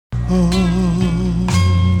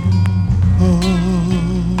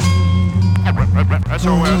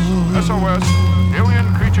SOS, SOS, alien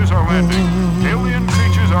creatures are landing. Alien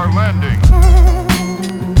creatures are landing.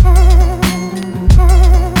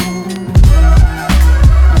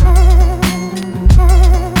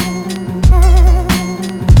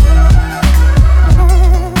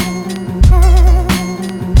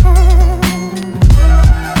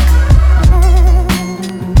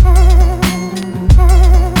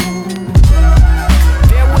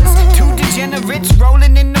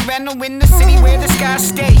 Rolling in the rental in the city where the skies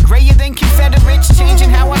stay grayer than Confederates, changing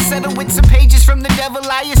how I settle with some pages from the devil.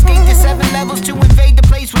 I escaped the 7 levels to invade the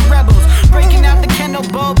place with rebels, breaking out the kennel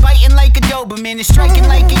ball, biting like a Doberman and striking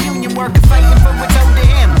like a union worker, fighting for what's owed to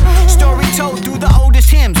him. Story told through the oldest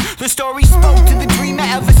hymns. The story spoke to the dreamer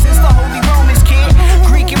ever since the Holy Romans, kid.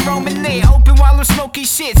 Greek and Roman lit, open while I'm smoking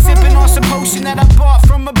shit, sipping on some potion that I bought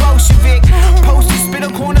from a Bolshevik. Posters spit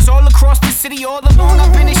on corners all across the city. All along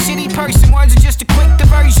I've been a shitty person. Words are just a quick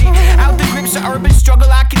diversion out the grips of urban struggle.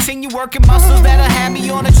 I continue working muscles that'll have me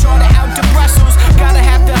on a charter out to Brussels. Gotta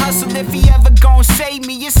have to hustle if he ever gon' save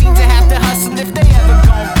me. You seem to have to hustle if they ever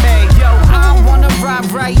gon' pay. Yo, I wanna ride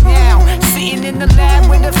right now, sitting in the lab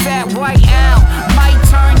with a fat white owl. Mic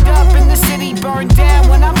turned up and the city burned down.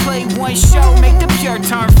 When I play one show, make the pure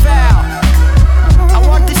turn foul. I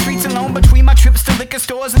walk the streets alone between my trips to liquor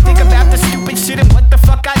stores and think about the stupid shit and what the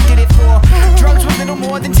fuck I did it for. Drugs were little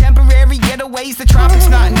more than temporary getaways. The tropics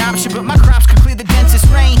not an option, but my crops could clear the densest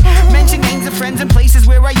rain. Mention names of friends and places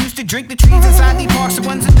where I used to drink. The trees inside the parks are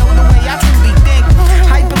ones that know the way I truly think.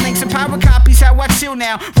 Hyperlinks and power copies, how I chill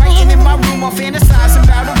now. Writing in my room while fantasizing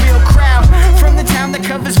about a real crowd. From the town that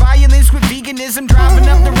covers violence with veganism, driving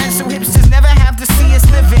up the rent so hipsters never have to see us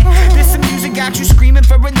living. This music got you screaming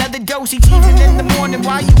for another dose each evening in the morning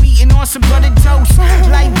while you eating on some buttered toast.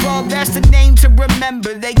 Light bulb, that's the name to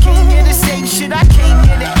remember. They came here to save shit, I came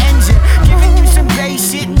here to end ya. Giving you some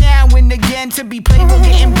bass shit now and again to be played while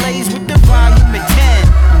getting blazed with the volume of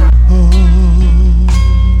 10.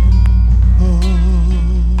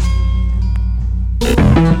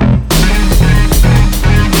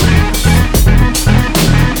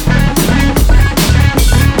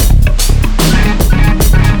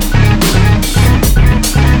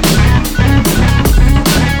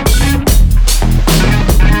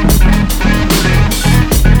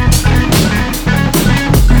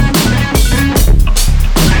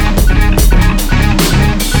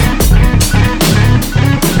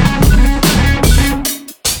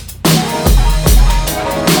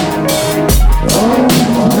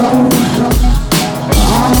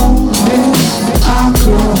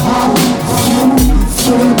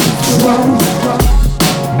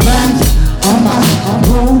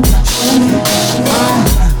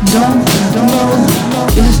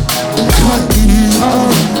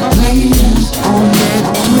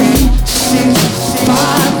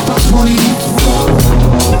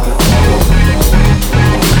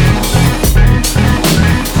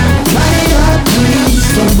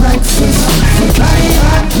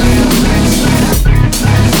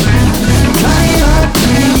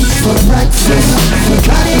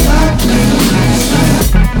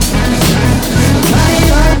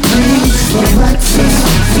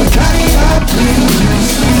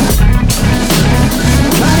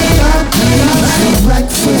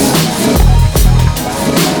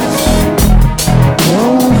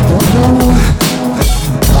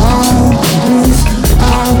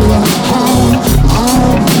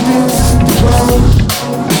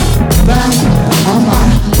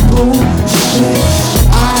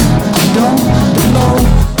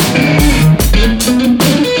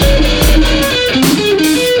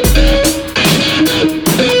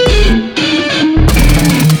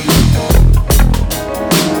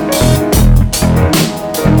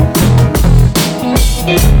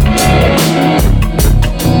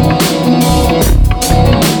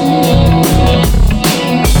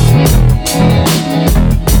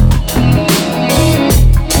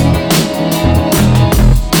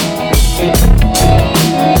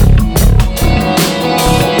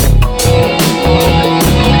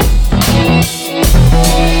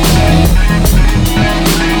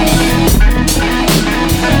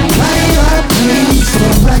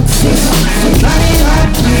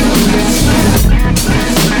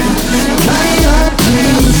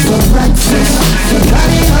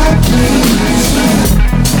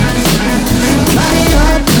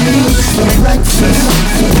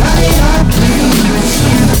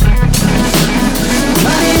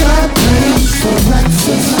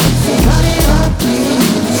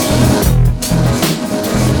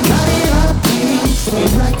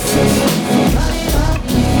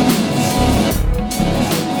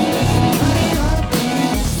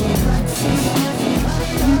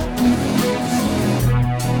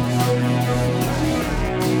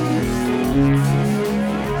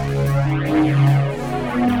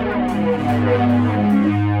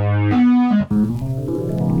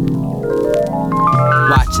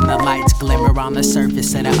 water on the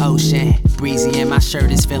surface of the ocean. Breezy and my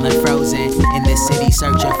shirt is feeling frozen. In this city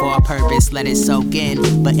searching for a purpose, let it soak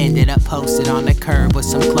in. But ended up posted on the curb with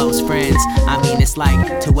some close friends. I mean it's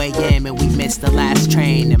like 2 a.m. and we missed the last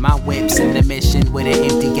train. And my whip's in the mission with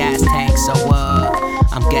an empty gas tank. So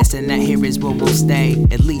I'm guessing that here is where we'll stay,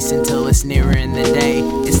 at least until it's nearer in the day.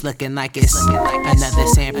 It's looking like it's another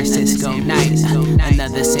San Francisco night.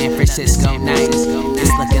 Another San Francisco night.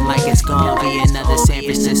 It's looking like it's gonna be another San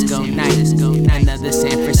Francisco night. Another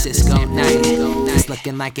San Francisco night. It's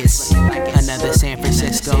looking like it's another San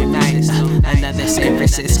Francisco night. Another San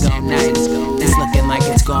Francisco night. It's looking like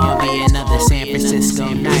it's gonna be another San Francisco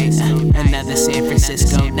night. Another San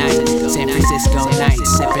Francisco night. San Francisco night.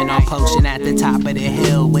 Sipping on potion at the top of the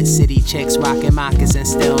hill with city chicks rocking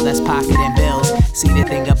moccasins still. That's pocketing bills. See, the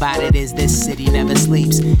thing about it is this city never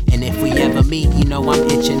sleeps. And if we ever meet, you know I'm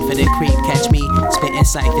itching for the creep. Catch me spitting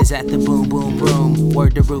ciphers at the boom boom boom.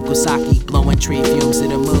 Word to Rukusaki, blowing tree fumes to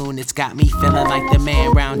the moon. It's got me feeling like the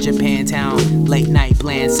man round Japantown. Late night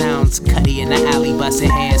bland sounds, Cuddy in the alley busting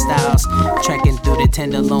hairstyles. Trekking through the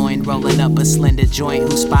tenderloin, rolling up a slender joint.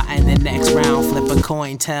 Who's spotting the next round? Flip a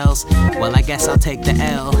coin tells. Well, I guess I'll take the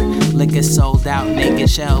L. Liquor sold out, naked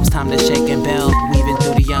shelves, time to shake and bell. Weaving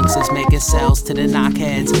through the youngsters, making sales to the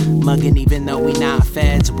knockheads. Mugging even though we not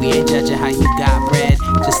feds. We ain't judging how you got bread.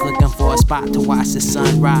 Just looking for a spot to watch the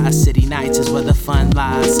sunrise. City nights is where the fun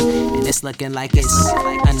lies. And it's looking like it's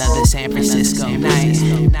another San Francisco night.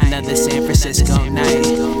 Another San Francisco night.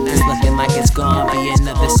 It's looking like it's gonna be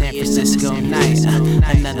another San Francisco night.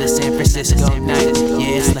 Another San Francisco night.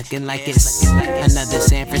 Yeah, it's looking like it's another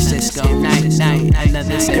San Francisco night.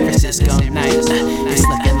 Another San Francisco night. It's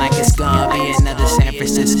looking like it's gonna be another San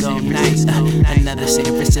Francisco night. Another San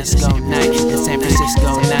Francisco night. The San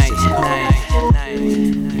Francisco night.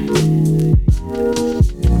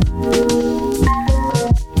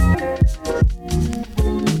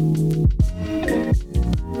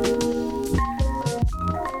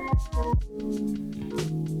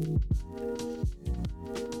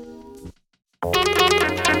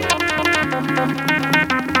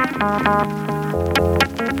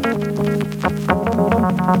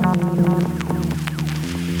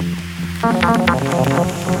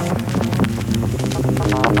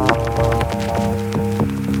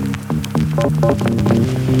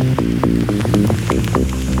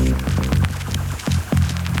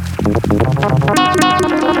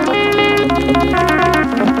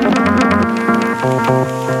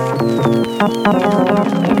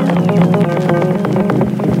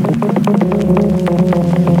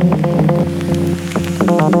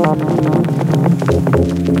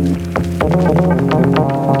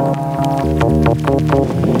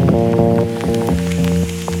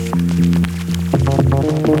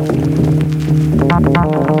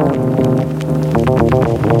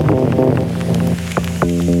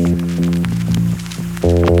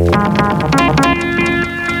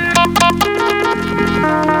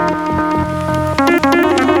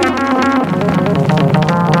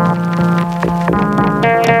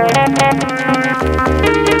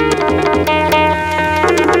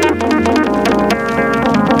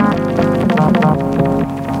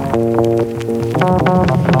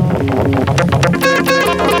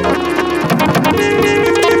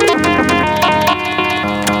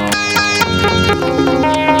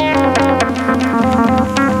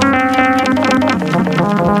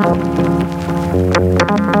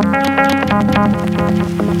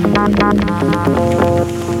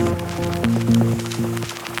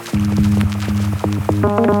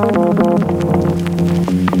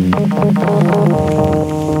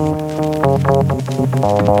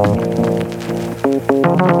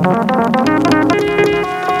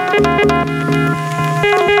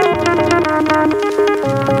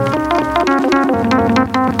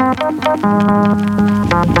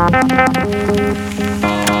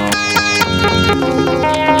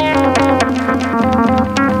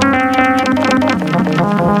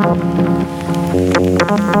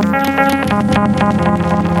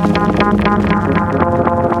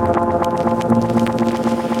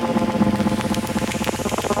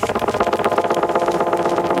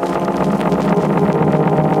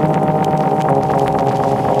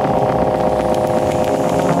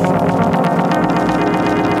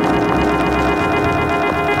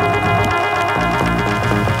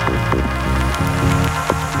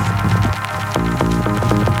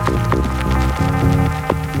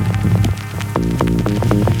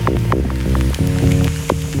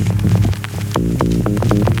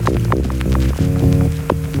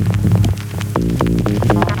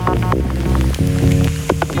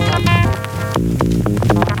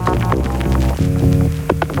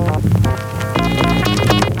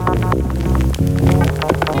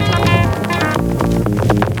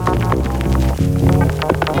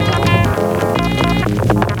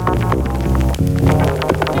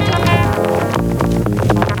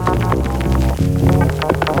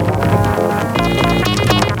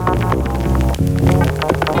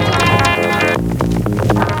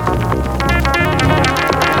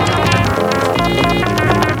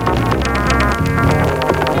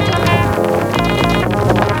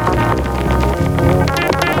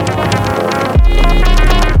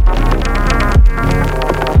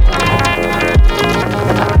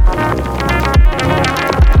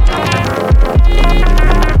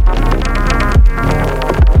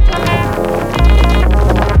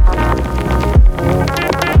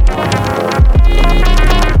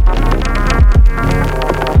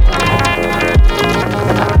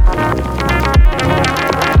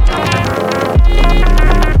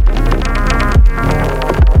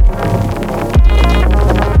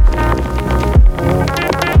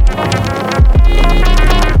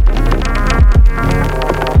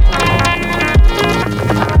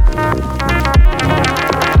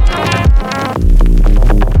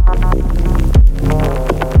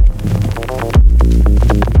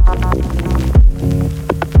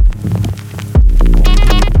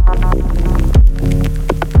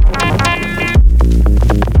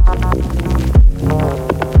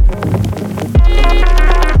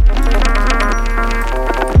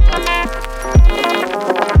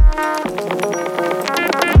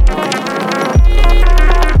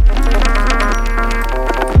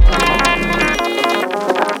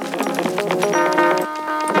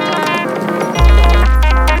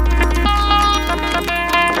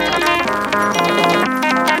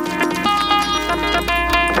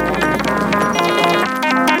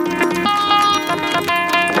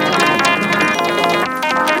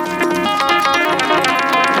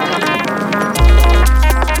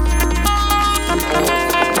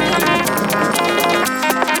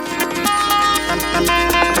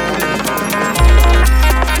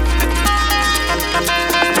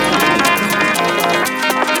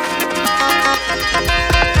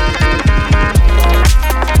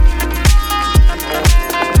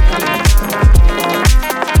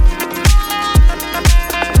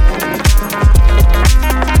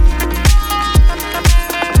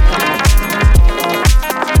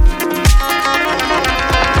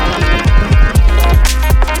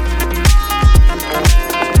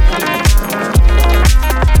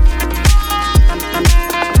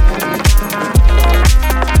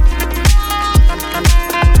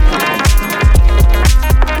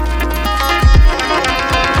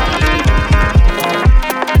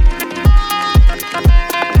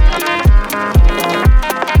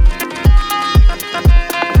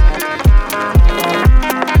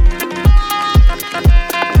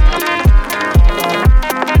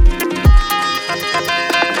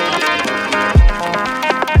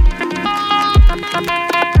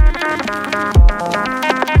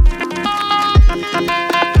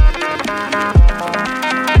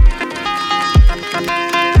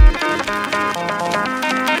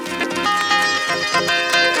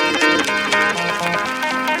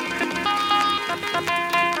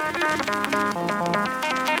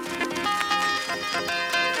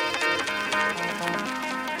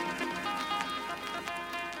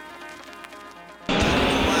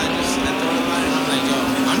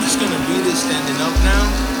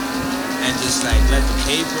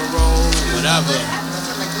 paper roll, whatever.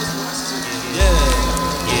 Yeah,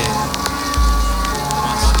 yeah.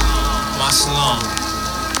 My salam to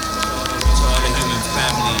all the human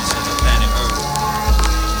families on the planet Earth.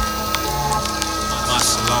 My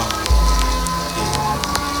salam. Yeah.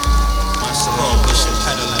 My salam, Bishop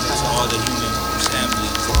Peddling to all the human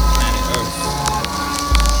families on the planet Earth.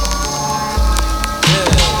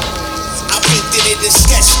 I painted it and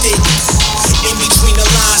sketched it. In between the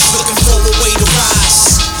lines, looking for a way to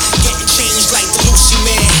rise. Getting changed like the Lucy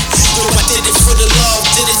man. Yo, I did it for the love,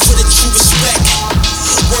 did it for the true respect.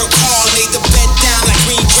 Work hard, laid the bed down like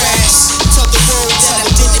green grass. Tell the world that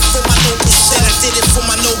I did it for my noble self. I did it for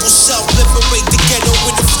my noble self. Liberate the ghetto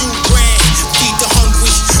with a few grand. Feed the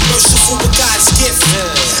hungry, merciful with God's gift.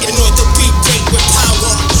 Anoint the beat break with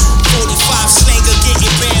power. 45 slanger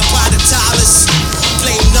getting banned by the dollars.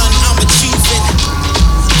 Blame none, I'm achieving.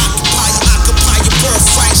 Occupy your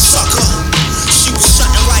birthright, sucker. She was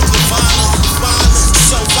something like Nirvana.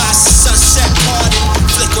 Sunrise to sunset party.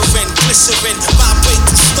 Flickering, glycerin, vibrate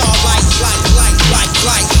the starlight.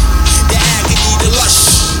 Light. The agony, the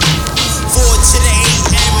lush. Forward to the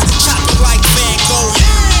AM, chopping like Van Gogh.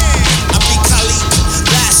 I be Khalid,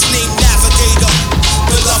 last name Navigator.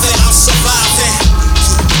 Beloved, I'm surviving.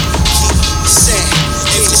 Say,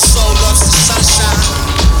 if your soul loves the sunshine,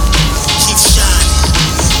 keep shining,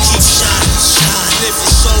 shine. If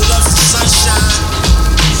your soul loves the sunshine,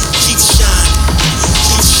 keep shining,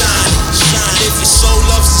 shine. If your soul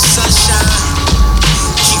loves the sunshine,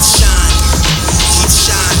 keep shining,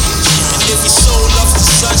 and if your soul loves the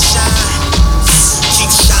sunshine,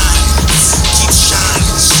 keep shining,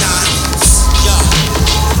 yeah.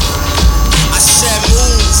 I said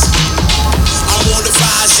move, I'm on the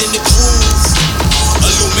rise in the groove,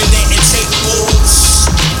 illuminating tables.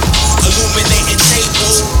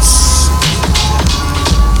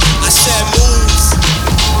 I said move,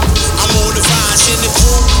 I'm on the rise in the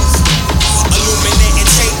groove, illuminating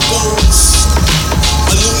tables.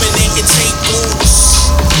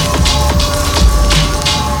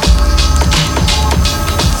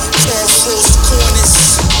 Crossroads to corners,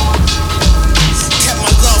 kept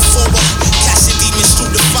my love for her, casting demons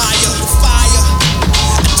through the fire.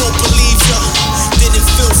 I don't believe ya, didn't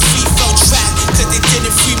feel free, felt trapped, cause they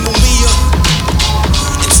didn't free Mumia.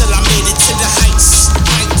 Until I made it to the heights.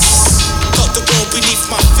 Felt the world beneath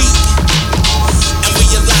my feet, and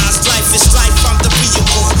realized life is life, I'm the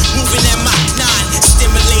vehicle. Moving at Mach 9,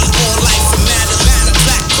 stimulate all life and matter.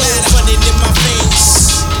 Black gold running in my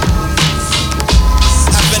veins.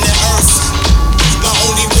 Heaven and earth, my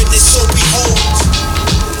only witness, so behold.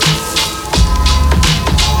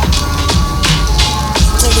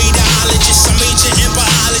 Call me the ologist, I major in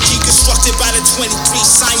biology, constructed by the 23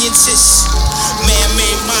 scientists.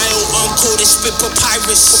 Man-made mile, uncoded, spit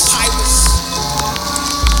papyrus.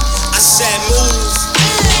 I said move,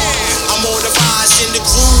 I'm on the rise in the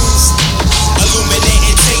groove,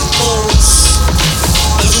 illuminating tables.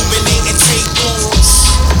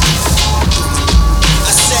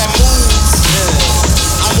 I said move,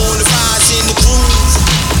 I'm on the rise in the groove,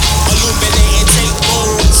 illuminating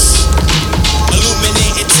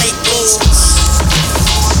tables.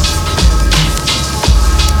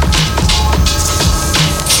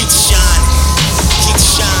 Keep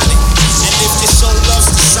shining, and if your soul loves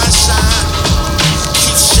the sunshine,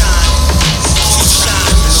 keep shining, shine.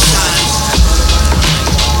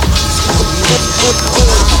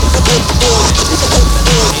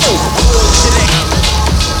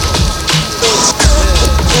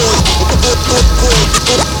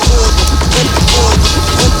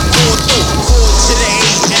 To the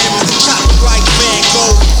AM, chop like Van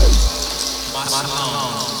Gogh.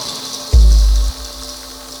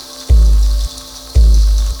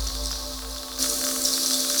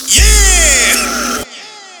 Yeah!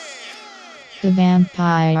 The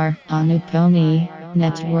Vampire on a Pony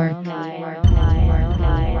Network.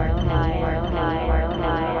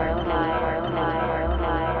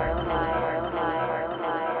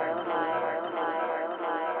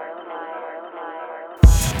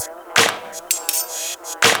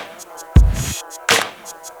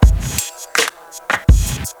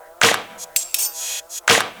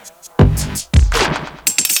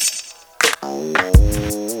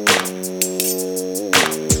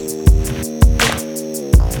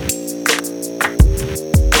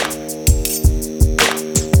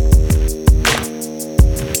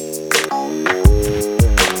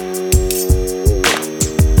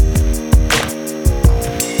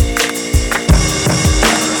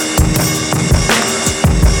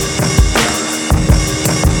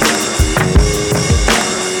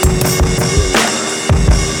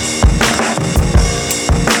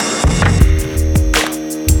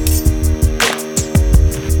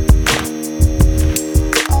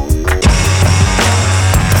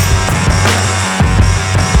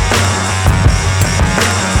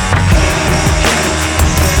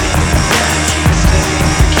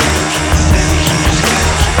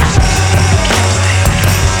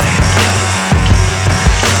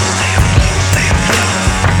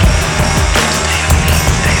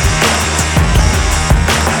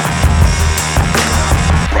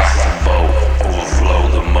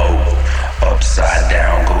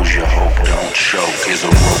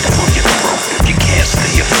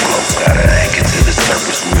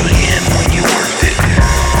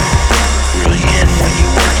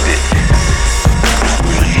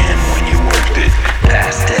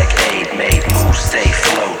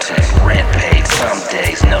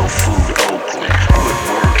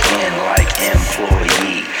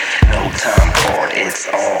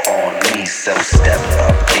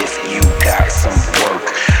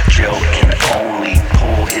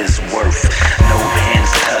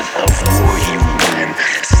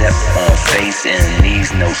 face and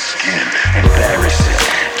knees, no skin. Embarrassing,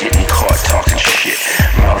 getting caught talking shit.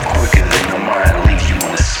 Mouth quicker than your mind, leave you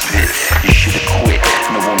in a spit. You should've quit,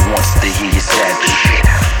 no one wants to hear your sad shit.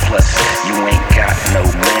 Plus, you ain't got no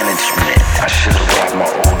management. I should've robbed my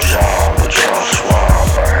old job, but y'all swab.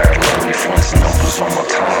 I had lonely friends, numbers on my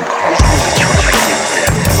time card. I'm trying to get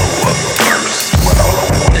that blow up first. What all I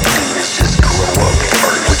wanna do is just grow up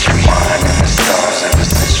first. Put your mind in the stars ever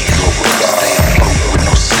since you drove a car. Stay afloat with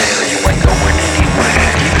no sail, you ain't going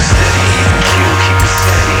anywhere. Keep it steady, even kill, keep it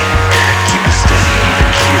steady. Keep it steady, even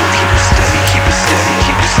kill, keep it steady. Keep it steady,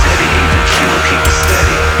 keep it steady, even kill, keep it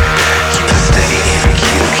steady. Keep it steady, even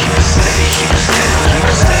kill, keep it steady. Keep it steady, keep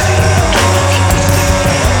it steady.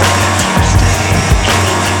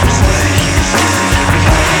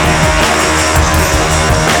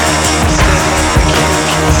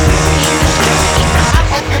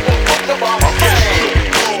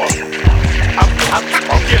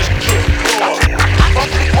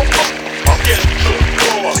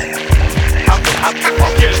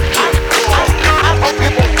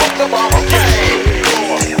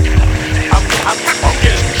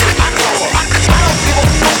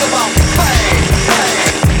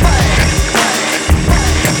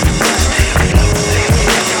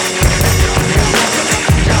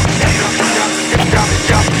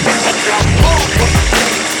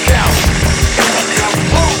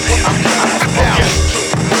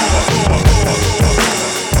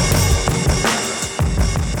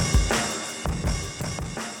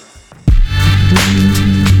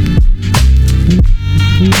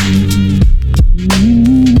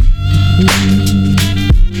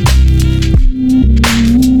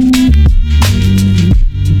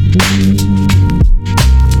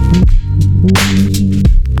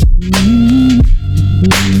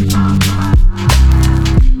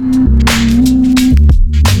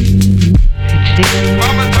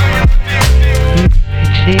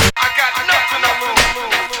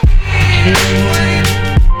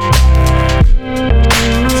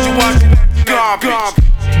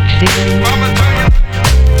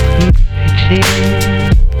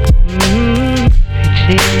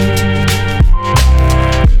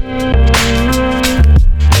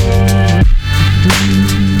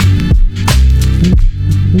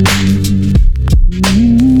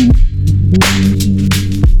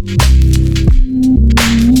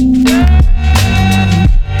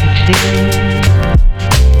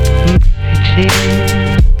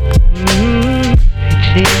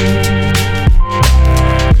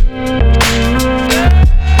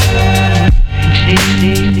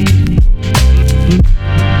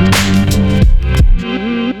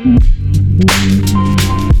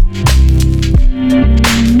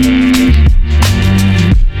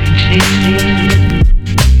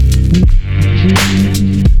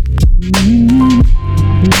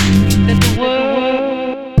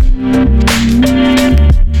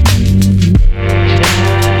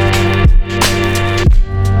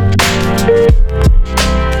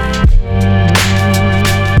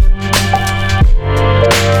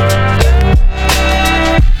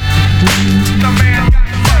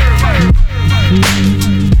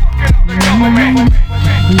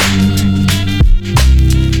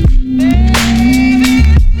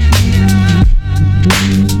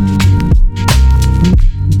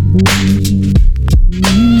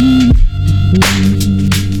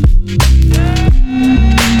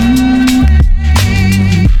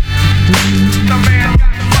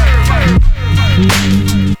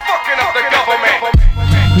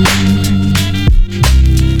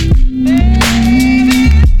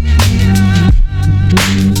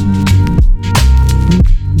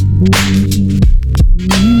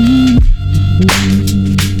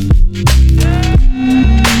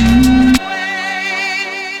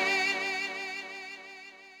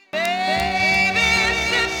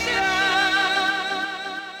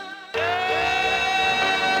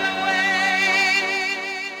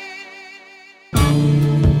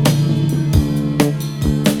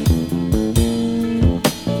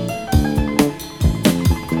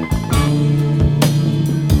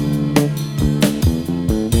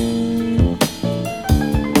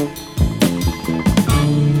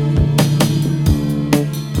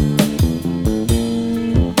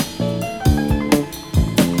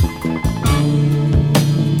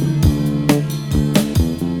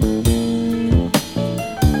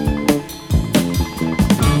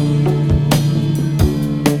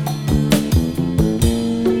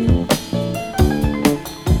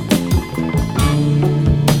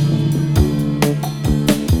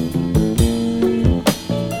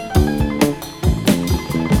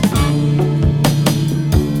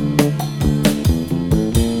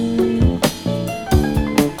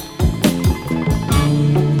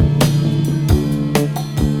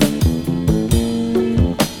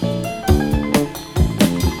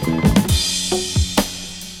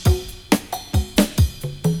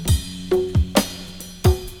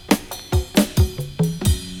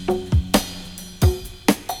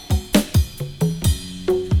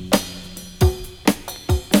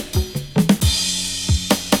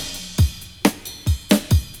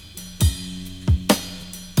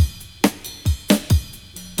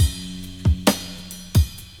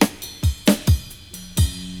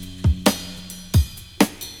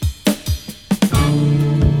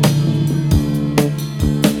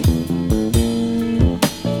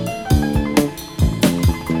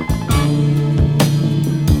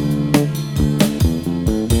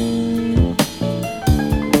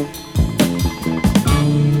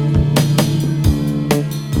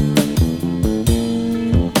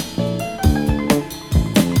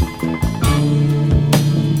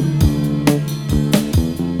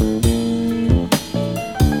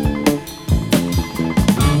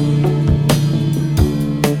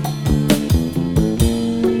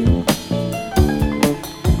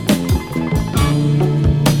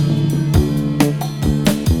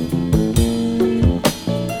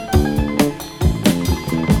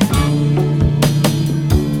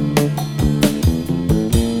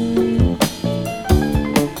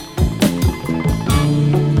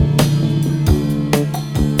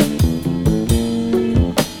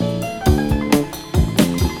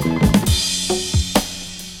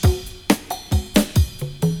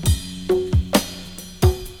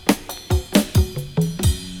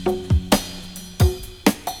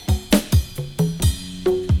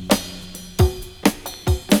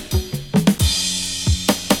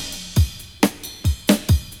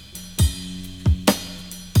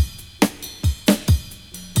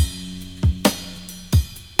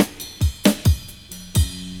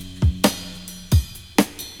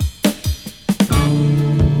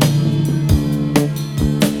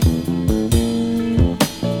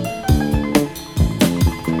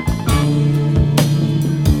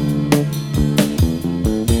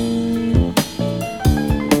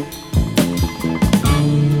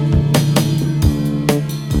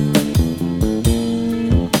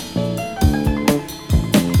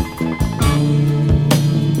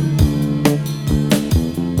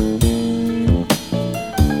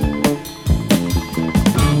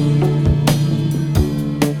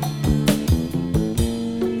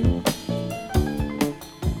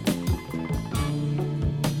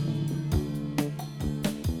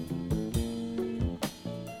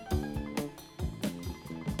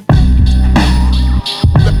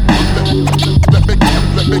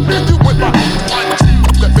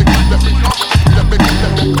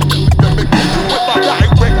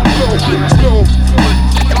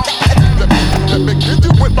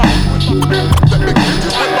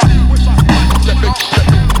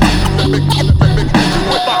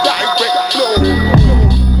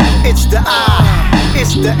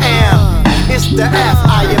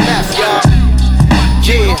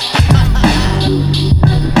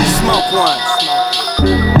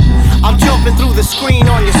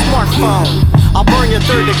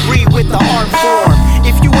 third degree with the art form.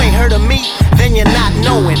 If you ain't heard of me, then you're not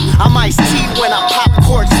knowing. I'm iced tea when I pop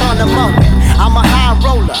corks on the mowing. I'm a high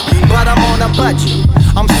roller, but I'm on a budget.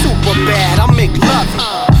 I'm super bad, I'm McLovin.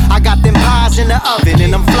 I got them pies in the oven,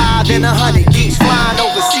 and I'm fly than 100 geese flying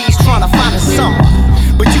overseas trying to find a summer.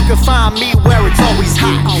 But you can find me where it's always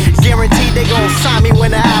hot. Guaranteed they gon' sign me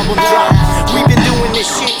when the album drop. We been doing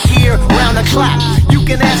this shit here round the clock. You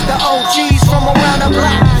can ask the OGs from around the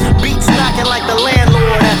block. Beats knocking like the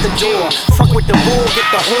landlord at the door. Fuck with the bull, get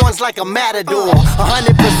the horns like a matador.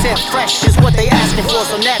 100% fresh is what they asking for,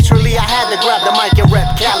 so naturally I had to grab the mic and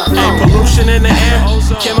rep California. Ain't pollution in the air,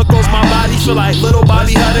 chemicals my body feel like little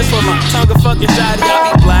Bobby Hudders. For my tongue a fucking shoddy,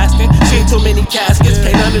 I be blasting. Seen too many caskets,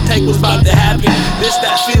 can't undertake what's about to happen. This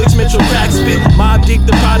that Felix Mitchell crack spit, Mob Deep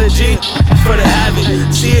the prodigy for the havoc.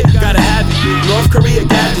 See it, gotta have it. North Korea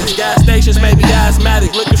gadgets, gas stations made me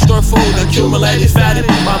asthmatic. Liquor store food, accumulated fatty.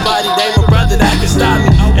 My body, they my brother that can stop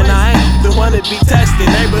me, and I ain't the one to be tested.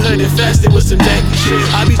 Neighborhood infested with some janky shit.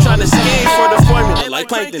 I be trying to scheme for the formula like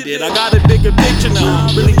Plankton did. I got a bigger picture now,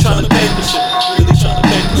 really trying to paint the shit. Really trying to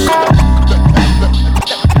paint the shit.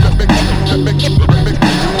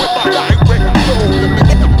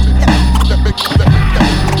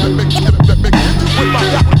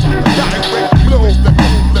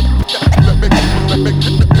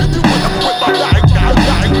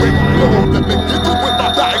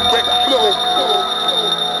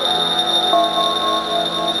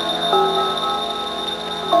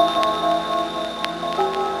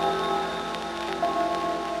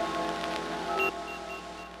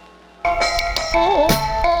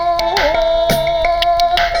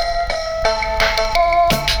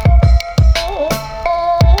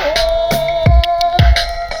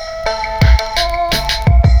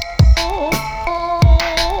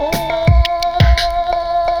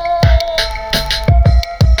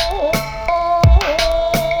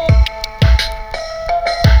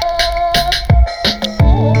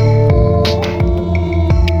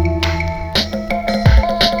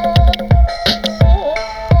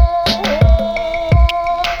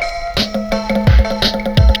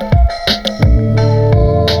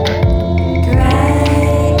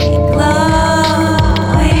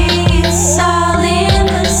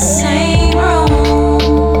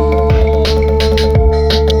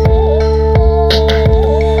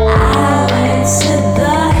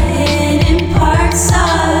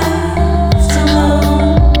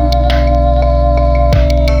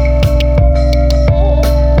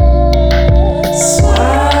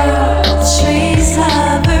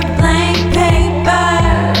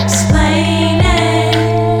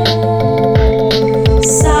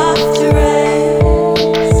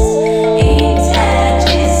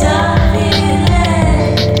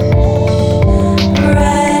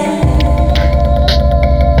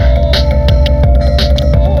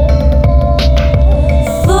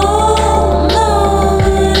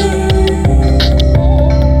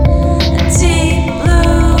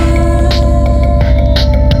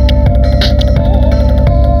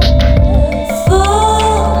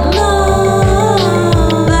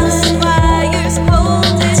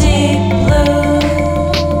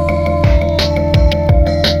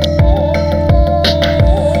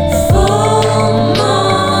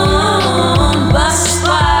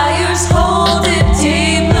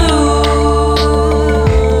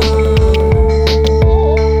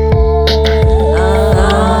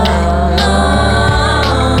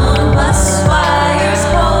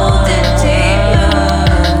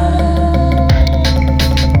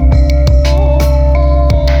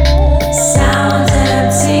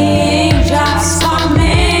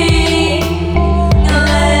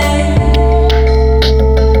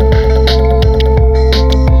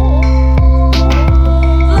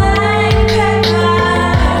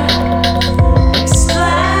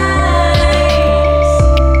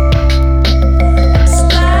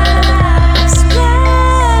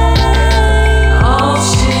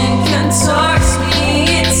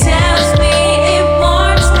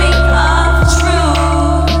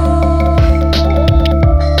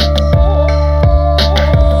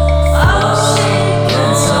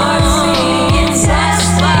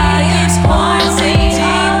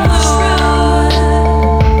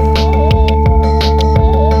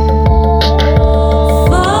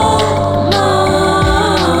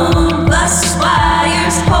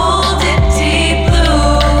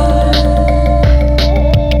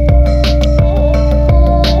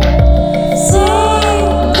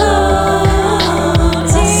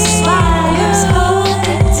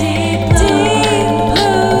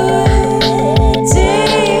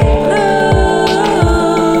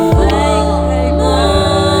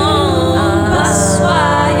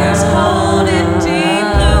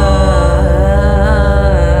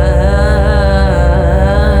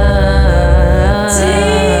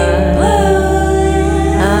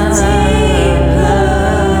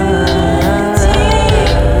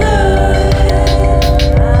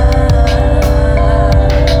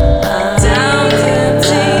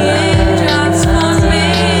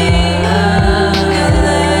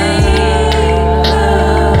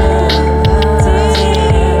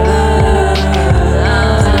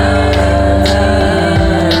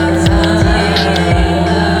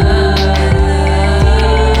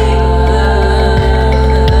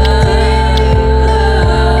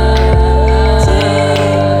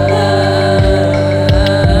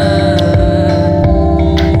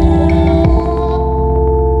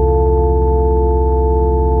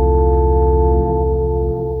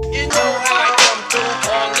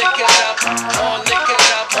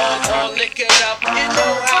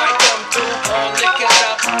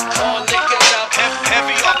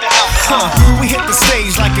 hit the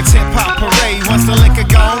stage like it's hip-hop parade. Once the liquor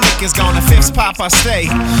gone, niggas gone, the fifth pop, I stay.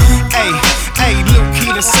 Hey, Luke, he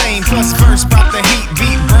the same. Plus verse brought the heat,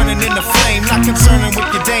 beat burning in the flame. Not concerning with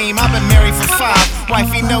your dame, I've been married for 5.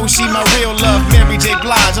 Wifey knows she my real love, Mary J.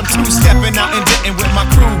 Blige. I'm two-stepping out and dittin' with my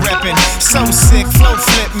crew reppin'. So sick, flow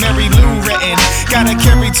flip, Mary Lou written. Gotta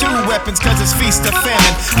carry 2 weapons cause it's feast of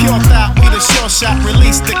famine. Pure thought, we the sure shot,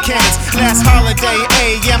 release the cannons. Last holiday,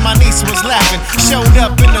 yeah, my niece was laughing. Showed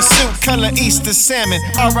up in a suit, color Easter salmon.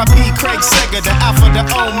 R.I.P. Craig Sager, the alpha, the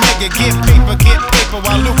omega. Get paper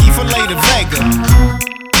while Lukey fillet the Vega.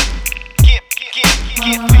 Get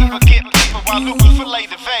paper while Lukey fillet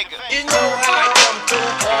the Vega. You know how I come through,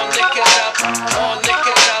 all liquored up, all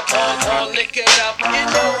liquored up, all liquored up. You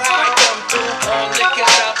know how I come through, all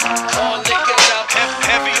liquored up, all liquored up.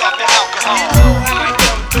 Heavy off the alcohol. You know how I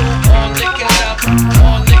come through, all liquored up,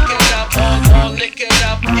 all liquored up, all liquored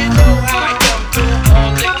up. You know how I come through,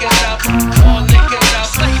 all liquored up, all liquored up.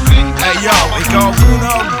 Hey yo, it go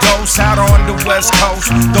uno, dos out on the west coast.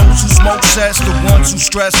 Those who smoke cess, the ones who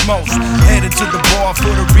stress most. Headed to the bar for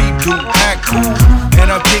the redo, act cool. And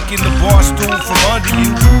I'm kicking the bar stool from under you.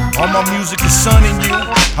 All my music is sunning you.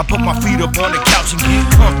 I put my feet up on the couch and get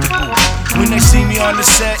comfortable. When they see me on the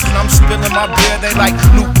set and I'm spilling my beer, they like,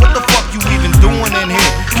 Luke, what the fuck you even doing in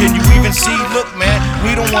here? Can you even see? Look, man,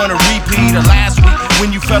 we don't want a repeat of last week when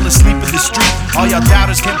you fell asleep in the street. All y'all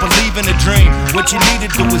doubters can't believe in a dream. What you need to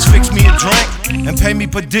do is fix me a drink and pay me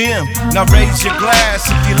per diem. Now raise your glass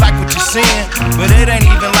if you like what you're seeing, but it ain't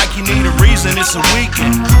even like you need a reason, it's a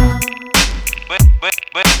weekend.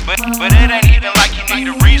 But it ain't even like you need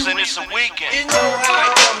a reason, it's a weekend. You know how I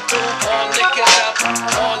come through, all liquored up,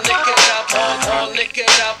 all liquored up, all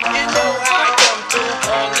liquored up. You know how I come through,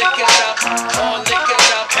 all liquored up, all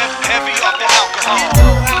liquored up. Heavy off the alcohol. You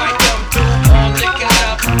know how I come through, all liquored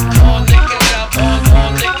up, all liquored up,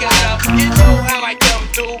 all liquored up. You know how I come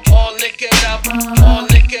through, all liquored up, all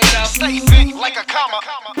liquored up. Stay thick like a comma.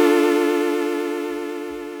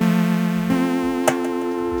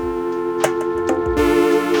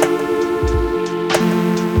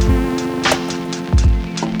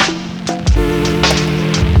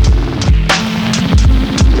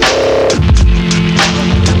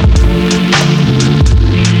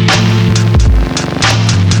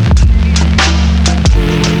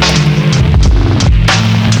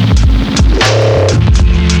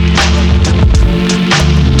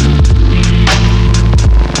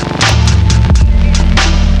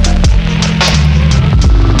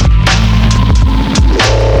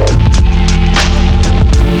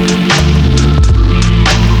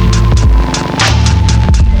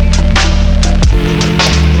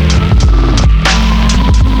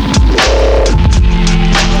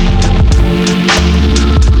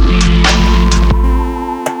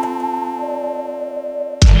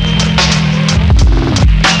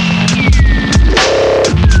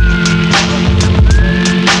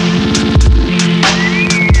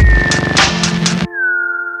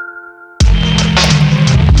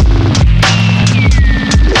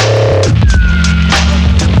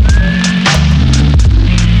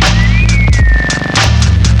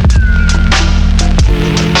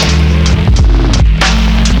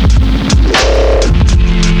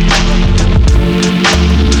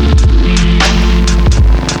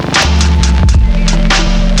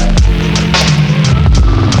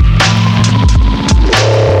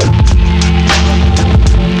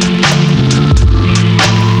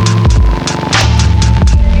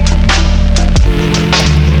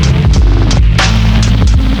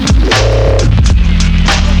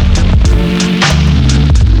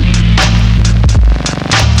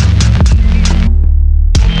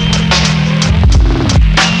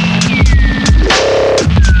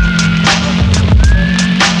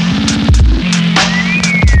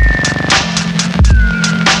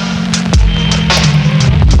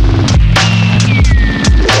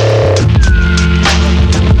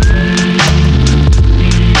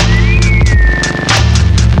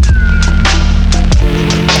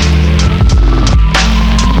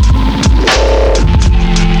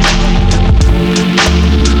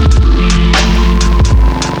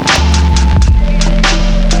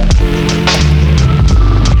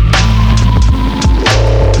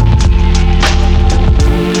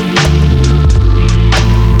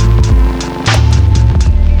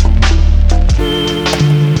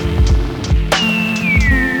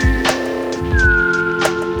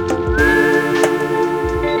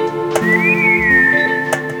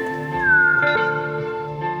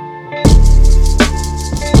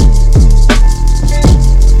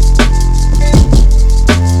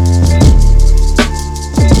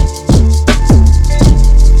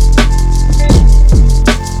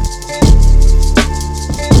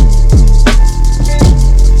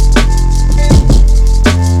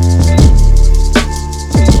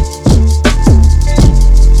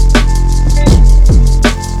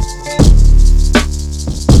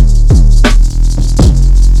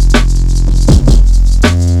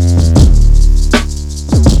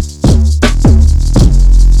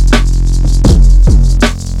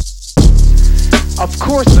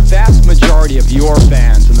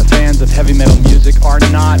 of heavy metal music are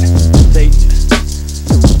not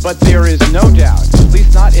Satanists. But there is no doubt, at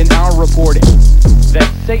least not in our reporting,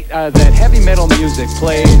 that heavy metal music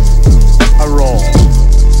plays a role.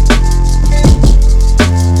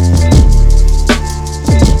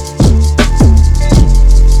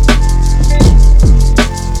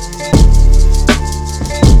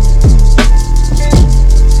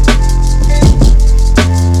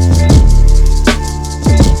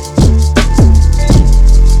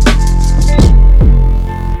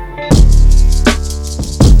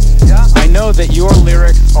 That your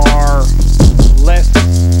lyrics are less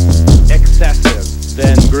excessive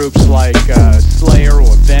than groups like Slayer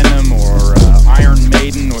or Venom or Iron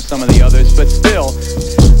Maiden or some of the others, but still,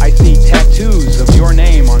 I see tattoos of your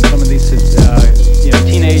name on some of these,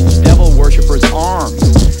 teenage devil worshippers'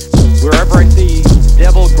 arms. Wherever I see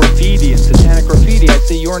devil graffiti and satanic graffiti, I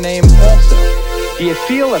see your name also. Do you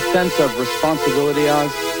feel a sense of responsibility,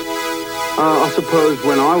 Oz? I suppose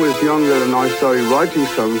when I was younger and I started writing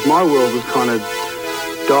songs, my world was kind of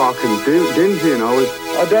dark and dingy, and I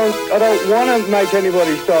don't want to make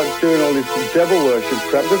anybody start doing all this devil worship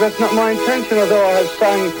crap, because that's not my intention, although I have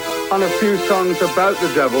sang on a few songs about the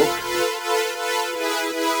devil.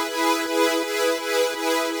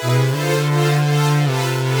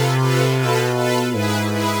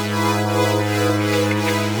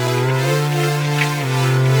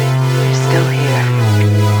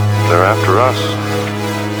 They're after us.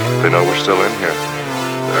 They know we're still in here.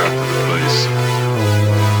 They're after the place.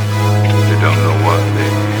 They don't know what. They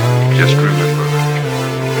just remember.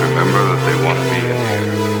 Remember that they want to be in here.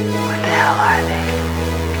 What the hell are they?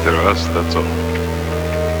 They're us, that's all.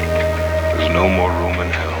 There's no more room in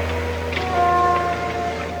hell.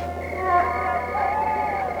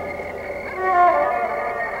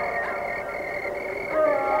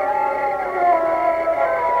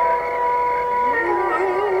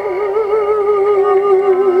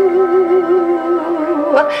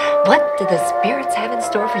 What do the spirits have in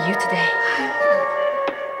store for you today?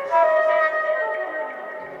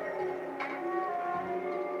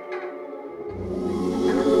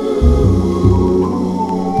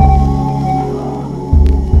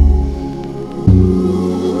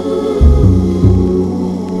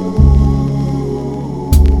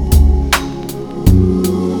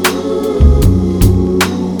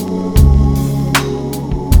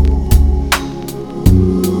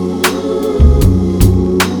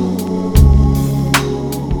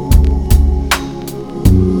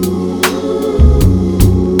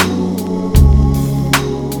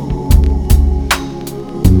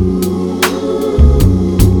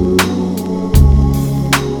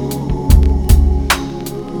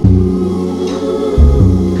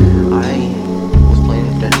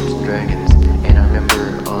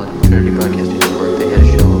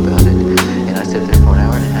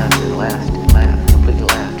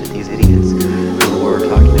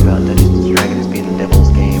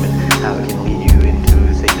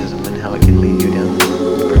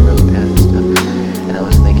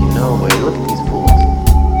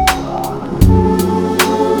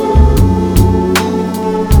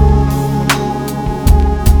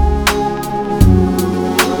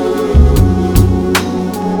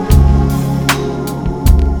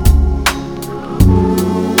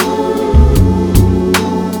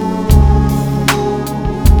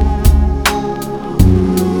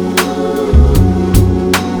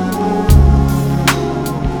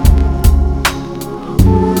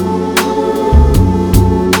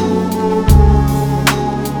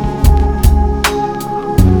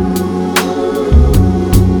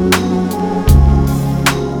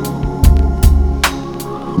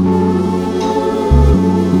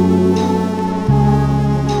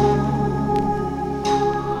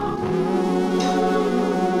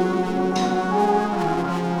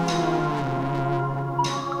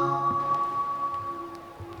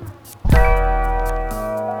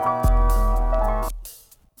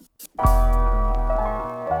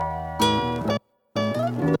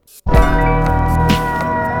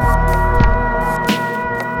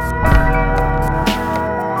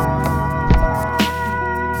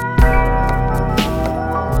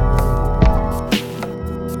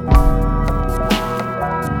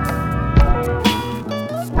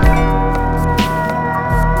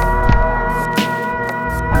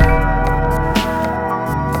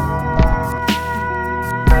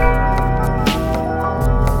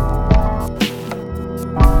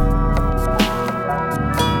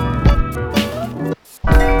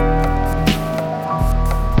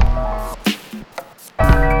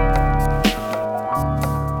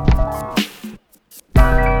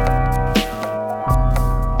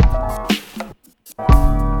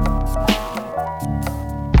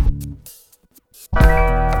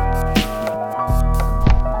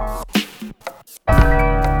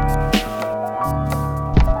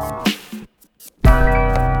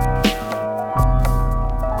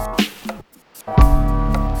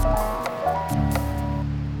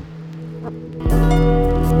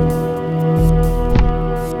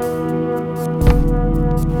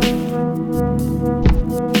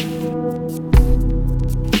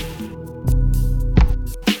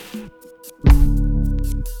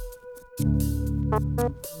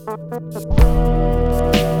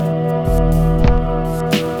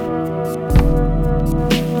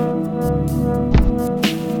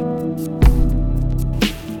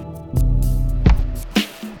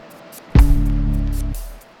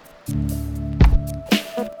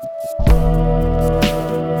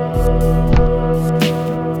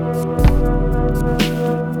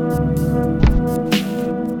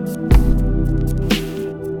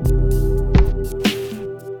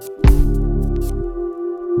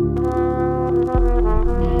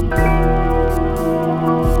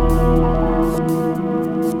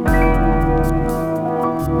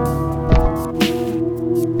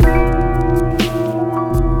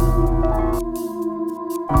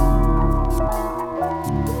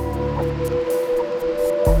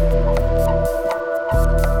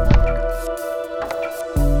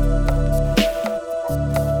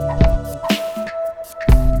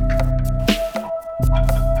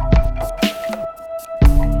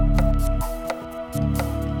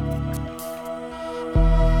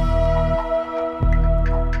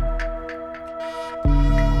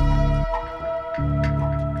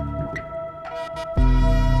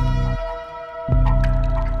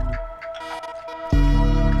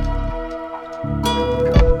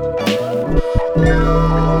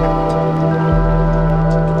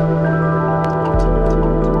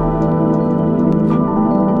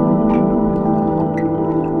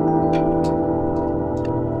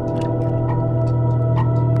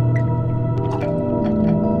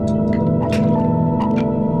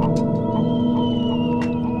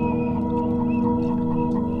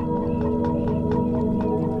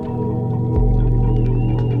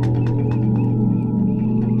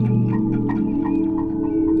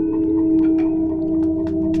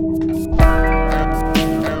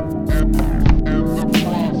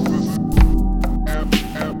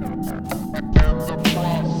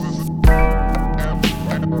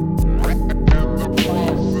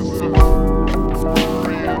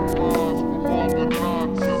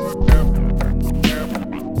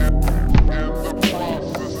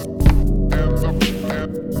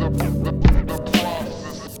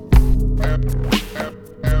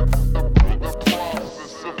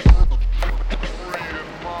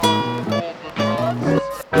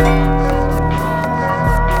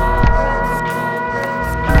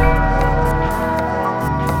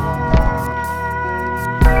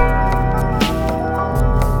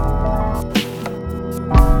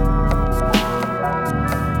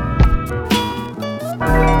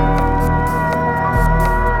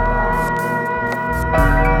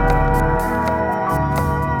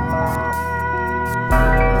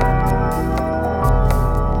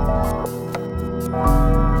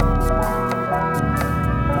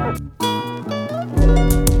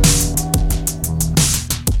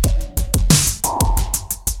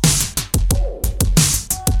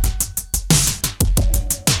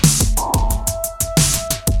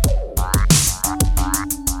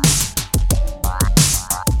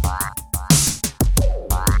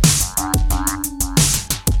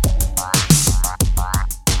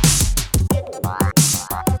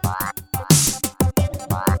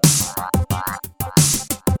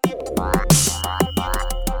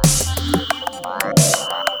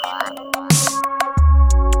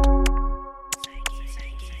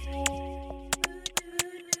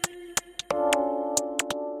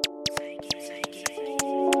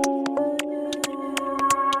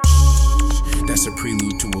 That's a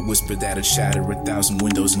prelude to a whisper that'll shatter 1,000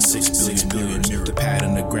 windows and 6 billion mirrors. The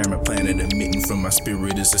pattern, the grammar planet emitting from my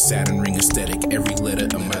spirit is a Saturn ring aesthetic. Every letter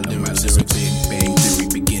of my lyrics is a big bang theory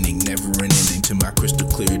beginning, never an ending to my crystal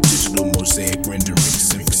clear digital mosaic rendering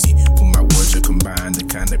symphony. When my words are combined, the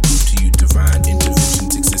kind that prove to you divine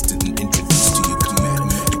interventions existed and introduced to you command.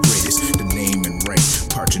 The greatest, the name and right,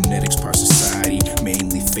 part genetics, part society,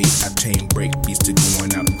 mainly fate. I tame break beats to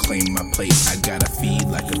going out and claim my plate. I gotta feed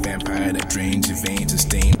like a vampire that drains your veins and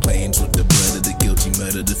stain planes with the blood of the guilty,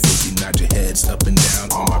 mud of the filthy. Nod your heads up and down,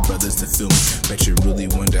 all my brothers that feel me. Bet you really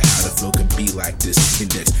wonder how the flow could be like this.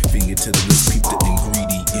 Index finger to the lips, peep the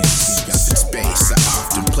ingredients. Up in space, I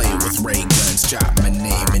often play with ray guns. Drop my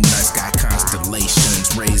name in night sky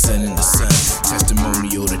constellations. Raisin in the sun,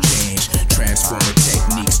 testimonial to change. Transformer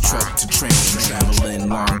techniques, truck to train. Traveling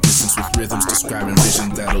long distance with rhythms, describing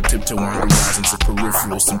visions that'll tiptoe on horizons of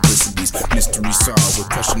peripheral simplicities. Mystery solved with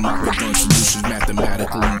question mark with on solutions.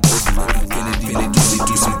 Mathematical and overload. Infinity,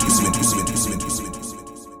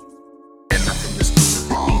 and I'm from the school of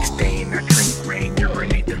the ink stain. I drink rain,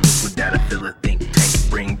 urinate the liquid that I fill a think tank.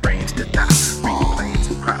 Bring brains to thought, read planes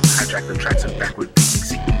and prop. Hijack the tracks of backward beating,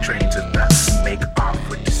 seeking trains of thought. Make off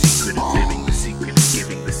with the secret of living, the secret of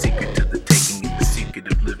giving, the secret to the taking, and the secret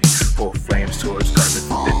of living. Full flame swords, garment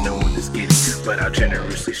that no one is getting, but I'll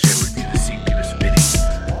generously share with you the secret of spitting.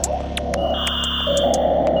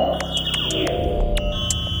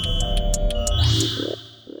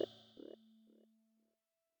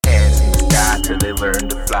 Till they learn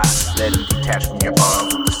to fly, let them detach from your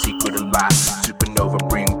arms with the secret of life. Supernova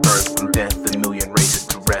bring birth from death, a million races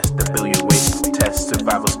to rest, a billion ways to test.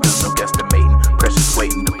 Survival skills, no guesstimating, precious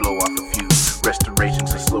waiting to blow off a fuse.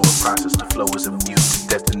 Restoration's a slower process, the flow is a view to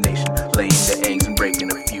destination. Laying the eggs and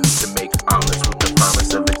breaking a few to make omelets with the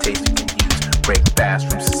promise of a taste you can use. Break fast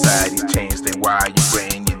from society's chains, they wire your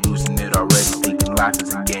brain, you're losing it already, thinking life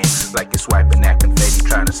is a game. Like you're swiping at confetti,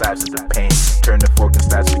 trying to size the pain. Turn the fork and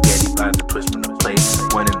start spaghetti, lines to twist from the plate.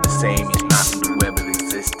 One and the same, he's not in the web of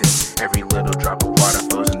existence. Every little drop of water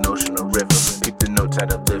flows an ocean or river. Pick the notes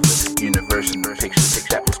out of liver, universe in the picture.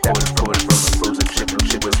 That was quoted from a frozen ship with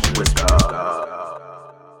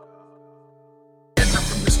and I'm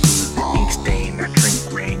from the school of the ink stain. I drink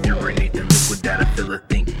rain, urinate the liquid that I fill a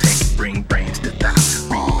think tank. Bring brains to thought,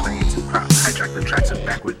 read planes and prop. Hijack the tracks of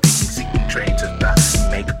backward thinking, seeking trains of thought.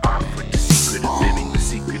 Make off with the secret of living, the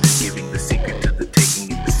secret of giving, the secret to the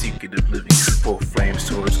taking, and the secret of living. Full flame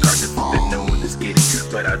swords, carpet that no one is getting,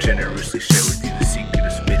 but I'll generously share with you the secret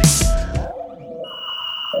of spitting.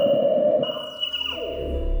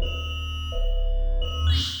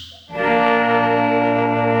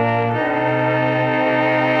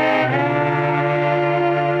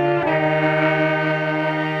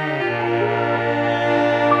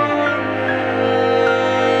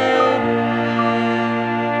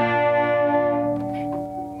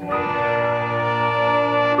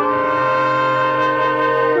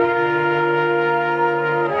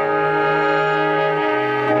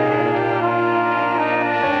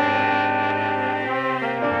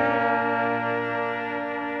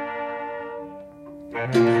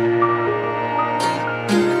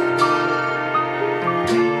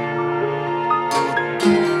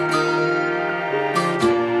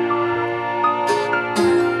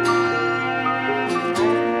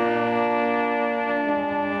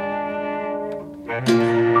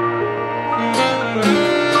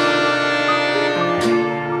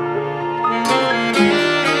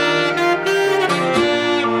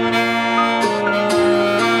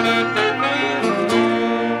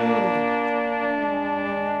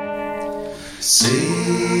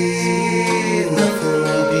 Say nothing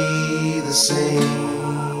will be the same.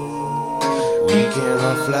 We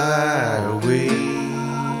cannot fly away.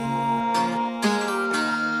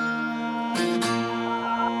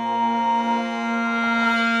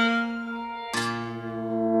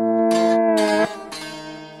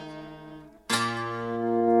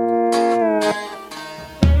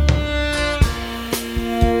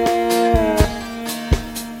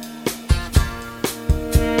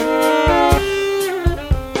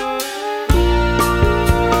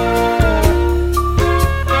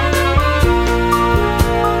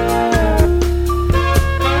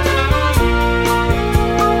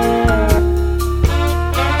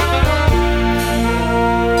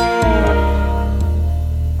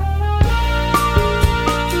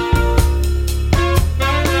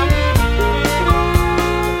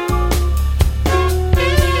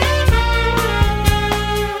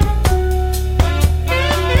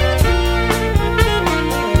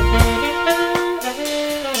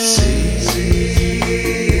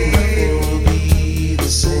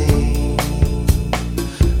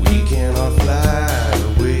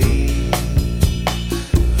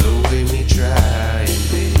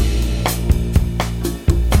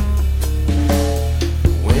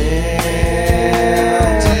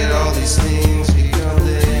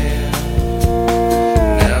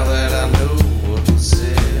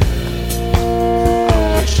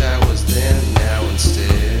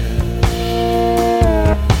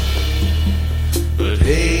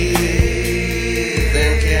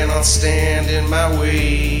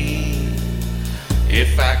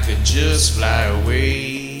 if I could just fly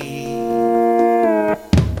away.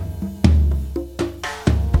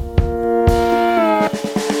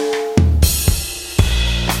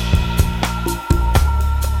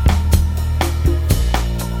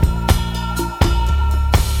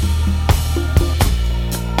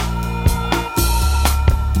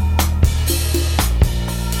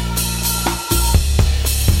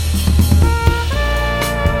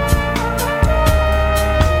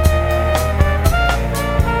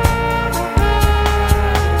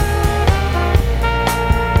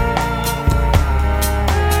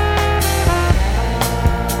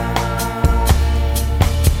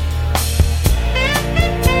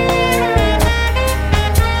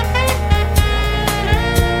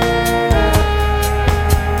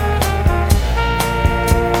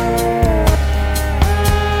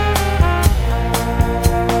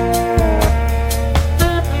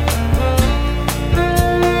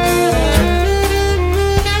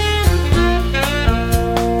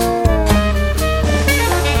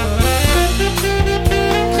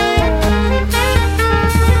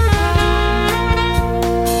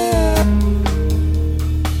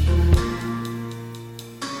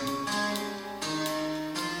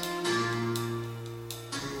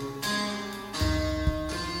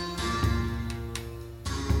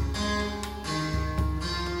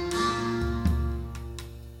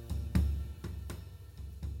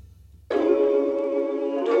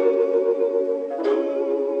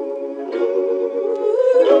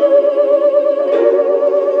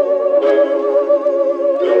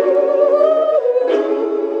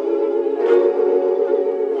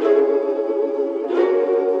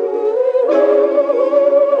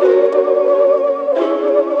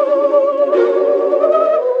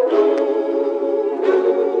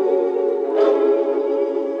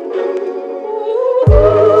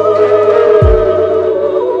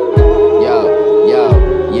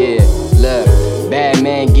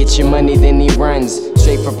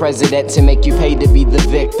 President to make you pay to be the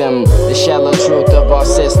victim. The shallow truth of our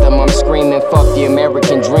system. I'm screaming, fuck the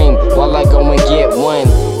American dream while I go and get one.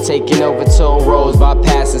 Taking over toll roads,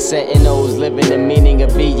 bypassing sentinels, living the meaning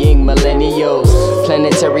of being millennials.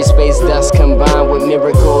 Planetary space dust combined with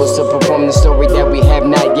miracles to perform the story that we have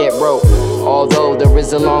not yet wrote. Although there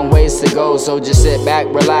is a long ways to go, so just sit back,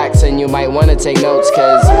 relax, and you might wanna take notes,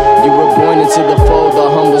 cause you were born into the fold, the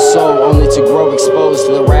humble soul, only to grow exposed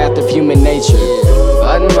to the wrath of human nature.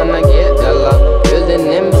 Bad man, I get the love, building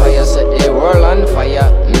empire, set the world on fire.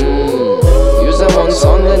 Use them on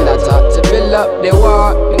sun and data to build up the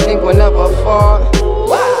war, and think we'll never fall.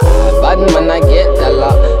 Bad man, I get the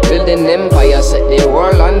love, building empire, set the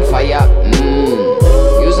world on fire.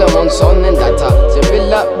 Use them on sun and data to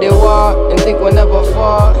build up the war, and think we'll never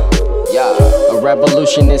fall. Yeah, a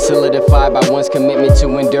revolution is solidified by one's commitment to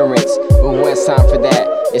endurance. But when it's time for that,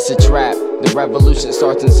 it's a trap. The revolution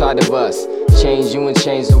starts inside of us. Change you and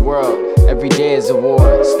change the world. Every day is a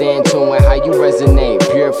war. Stay in tune with how you resonate.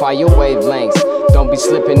 Purify your wavelengths. Don't be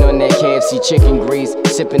slipping on that KFC chicken grease.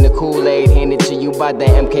 Sipping the Kool-Aid handed to you by the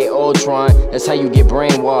MK Ultron. That's how you get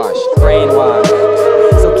brainwashed.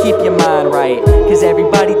 So keep your mind right, cause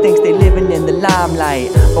everybody thinks they living in the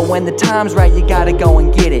limelight. But when the time's right, you gotta go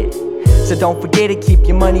and get it. So don't forget it, keep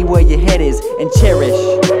your money where your head is, and cherish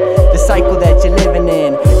the cycle that you're living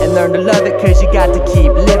in, and learn to love it, cause you got to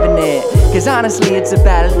keep living it. Cause honestly it's a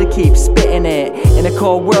battle to keep spitting it. In a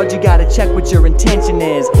cold world you gotta check what your intention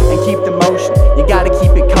is, and keep the motion, you gotta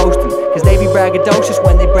keep it coasting. Cause they be braggadocious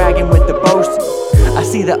when they bragging with the boasting. I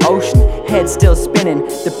see the ocean, head still spinning,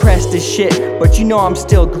 depressed as shit, but you know I'm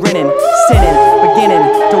still grinning, sinning,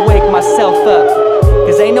 beginning to wake myself up,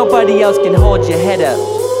 cause ain't nobody else can hold your head up.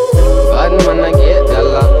 Bad man, I get the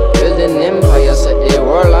love, building empire, set the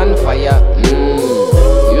world on fire.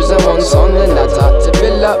 Use them on sun and data to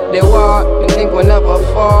build up the war, and think we'll never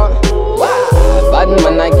fall. Bad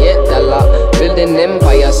man, I get the love, building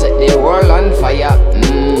empire, set the world on fire.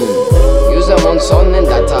 Use them on sun and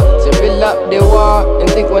data to build up the war, and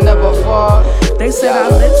think we'll never fall. They said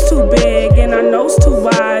our lips too big and our nose too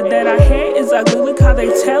wide, that our hair is ugly, look how they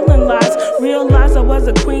telling lies. Realize I was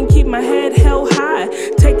a queen, keep my head held high,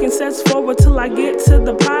 taking steps forward till I get to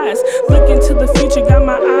the prize. Looking to the future, got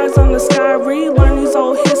my eyes on the sky, relearn these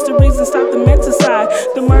old histories and stop the menticide.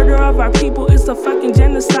 The murder of our people is a fucking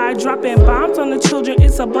genocide, dropping bombs on the children,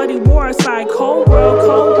 it's a bloody war aside. Cold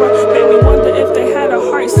world, made me wonder if they had a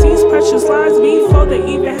heart, seize precious lives before they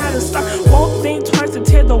even had a start. Won't think twice to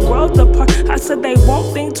tear the world apart. I said they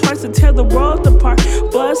won't think twice to tear the world apart.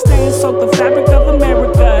 Bloodstains soak the fabric of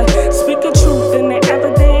America. Speak the truth and they act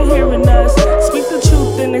like they ain't hearing us. Speak the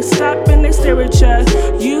truth and they stop and they stare at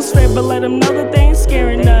you. Use fair but let them know that they ain't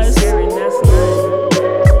scaring us.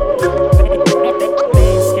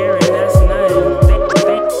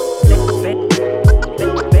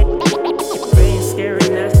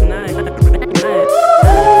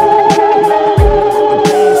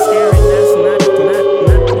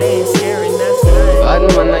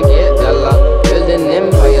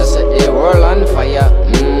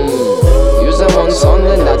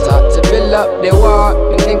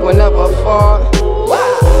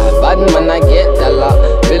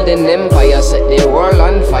 building empire, set the world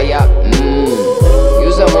on fire.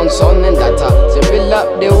 Use them on sun and data to build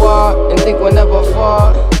up the war and think we'll never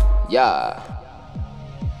fall. Yeah.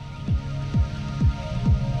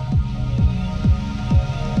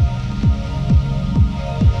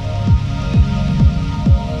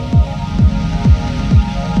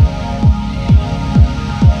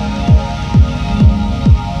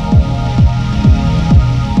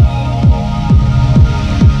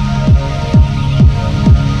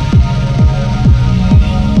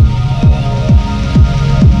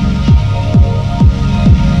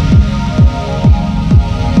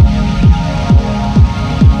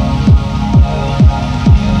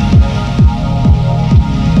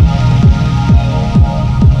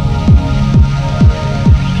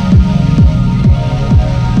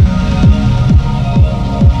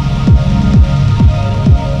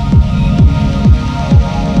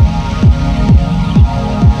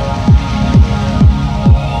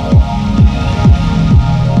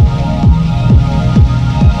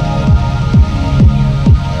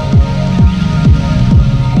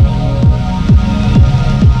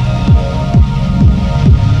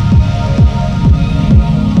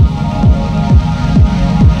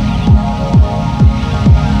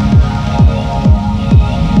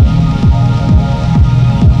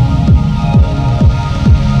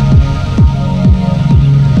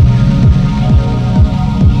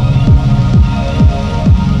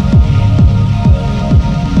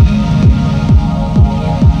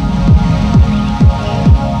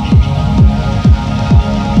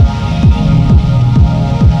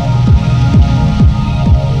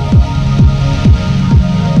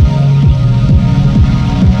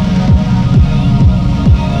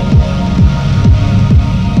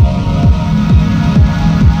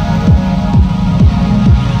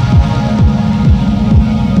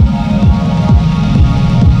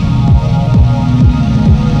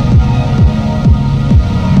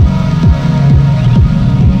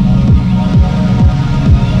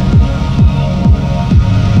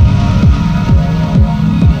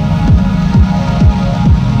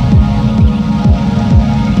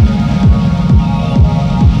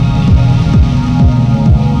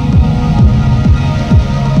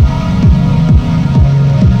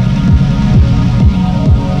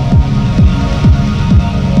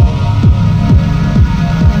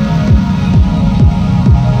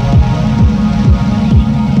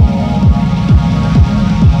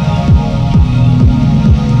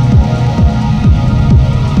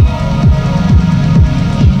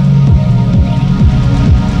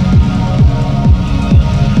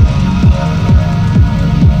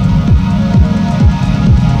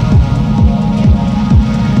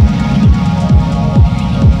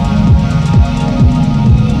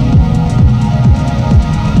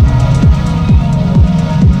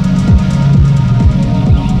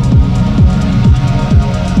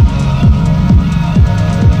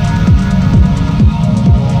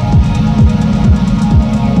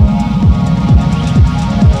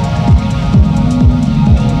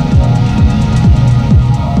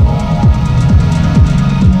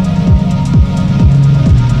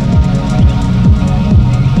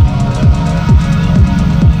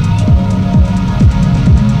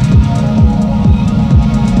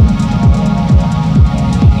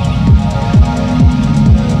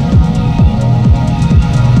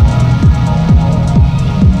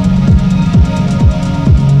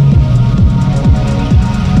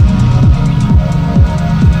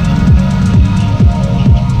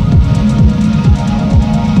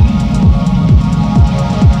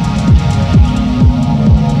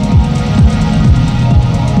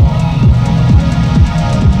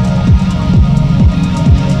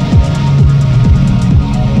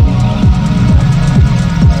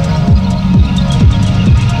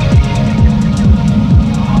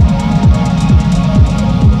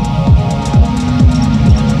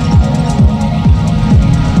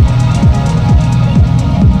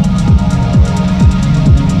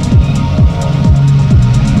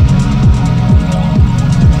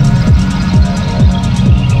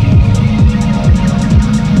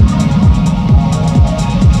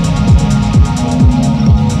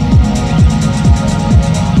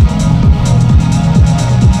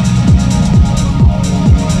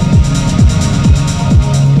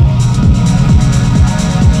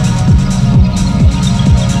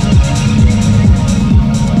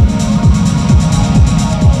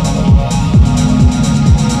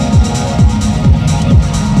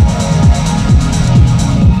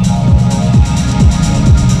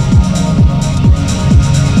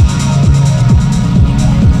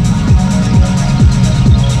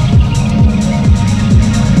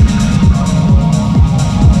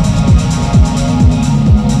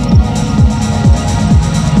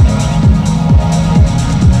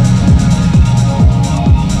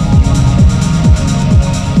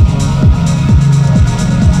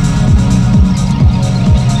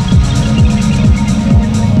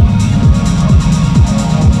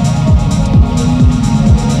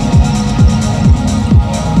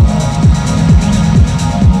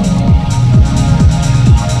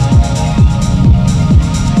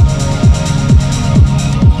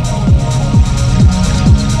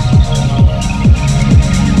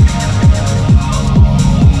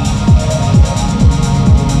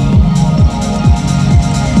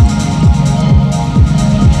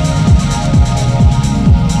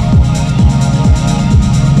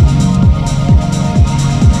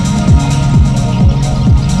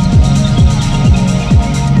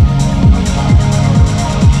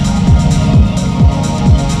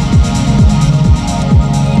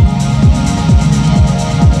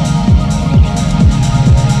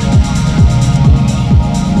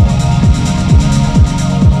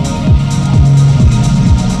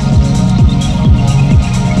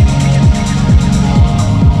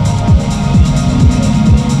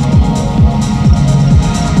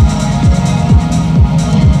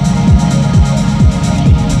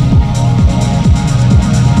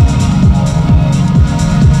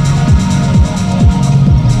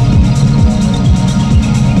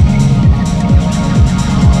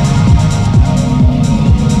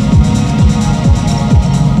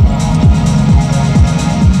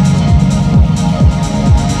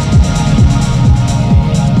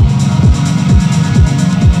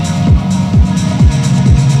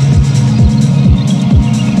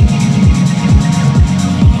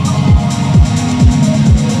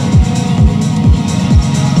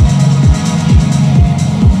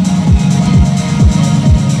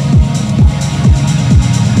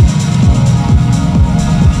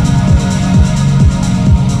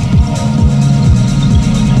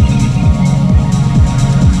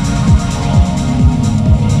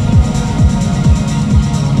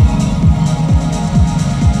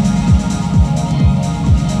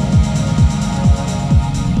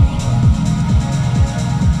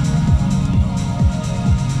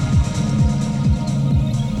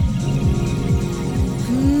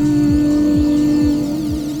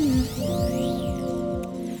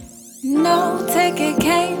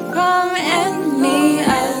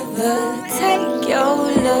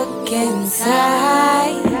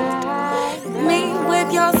 inside. Meet with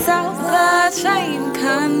yourself, the train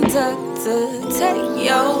conductor. Take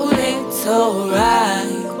your little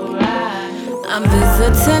ride. I'm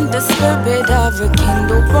visiting the spirit of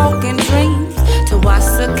rekindle broken dreams, to watch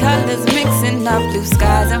the colors mixing up blue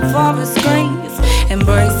skies and forest greens.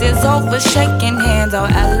 Embraces over shaking hands, all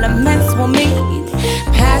elements will meet.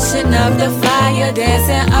 Passion of the fire,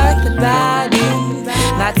 dancing earth the body.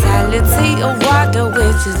 Vitality of water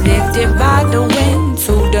which is lifted by the wind.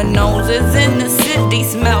 To the noses in the city,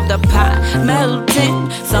 smell the pot melting.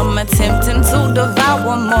 Some attempting to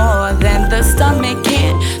devour more than the stomach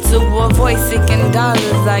can, to avoid seeking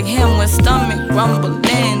dollars like him with stomach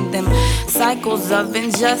rumbling. Them cycles of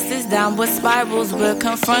injustice, downward spirals, we'll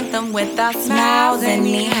confront them with our smiles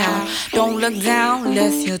anyhow. Don't look down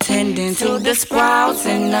unless you're tending to the sprouts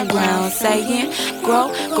in the ground. Saying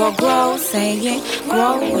grow, grow, grow, saying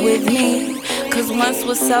grow with me. Cause once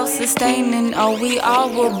we're self-sustaining, oh, we all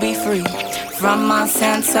will be free. From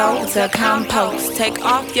Monsanto to compost, take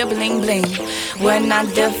off your bling bling. We're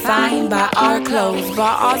not defined by our clothes,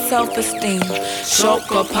 by our self-esteem.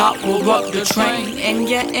 Choke or pop will rock the train, and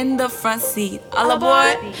you're in the front seat. All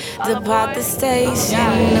aboard, depart the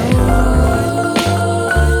station.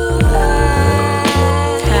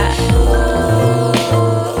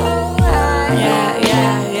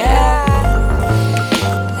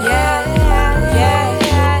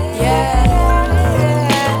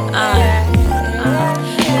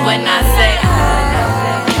 When I say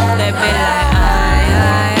they be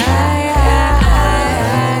like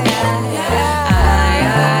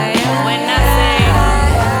when I say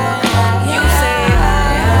you say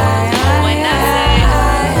when I say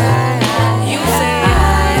you say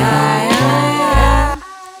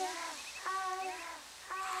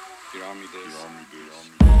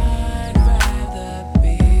I'd rather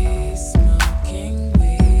be smoking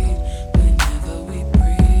weed whenever we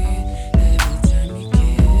breathe. Every time you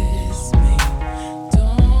kiss me,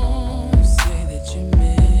 don't say that you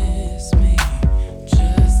miss me.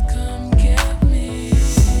 Just come get me.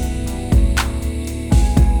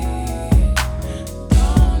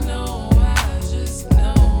 Don't know why, just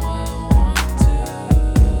know I want to.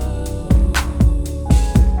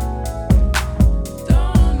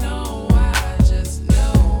 Don't know why, just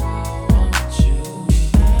know I want you.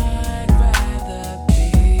 I'd rather be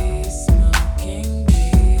smoking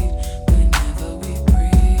weed whenever we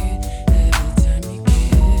breathe. Every time you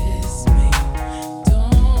kiss me,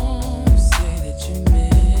 don't say that you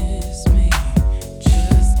miss me.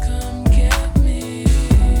 Just come get me.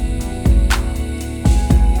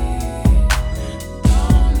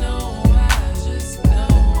 Don't know why, just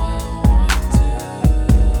know I want to.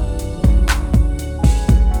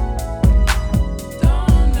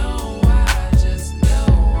 Don't know why, just know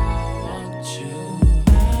I want you.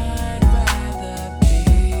 I'd rather be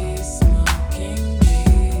smoking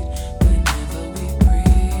weed whenever we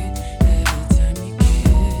breathe. Every time you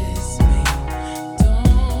kiss me,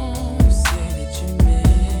 don't say that you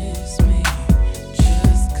miss me.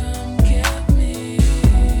 Just come get me.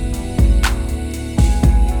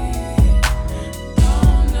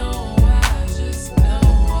 Don't know why, just know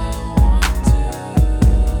I want to.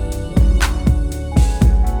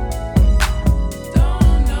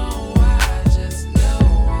 Don't know why, just know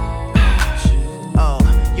I want you. Oh,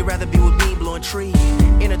 you'd rather be with me, blowing trees.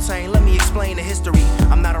 Entertain, let me explain the history.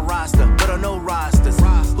 I'm not a roster, but I know rosters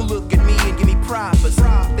who look at me and give me propers.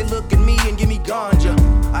 They look at me and give me ganja.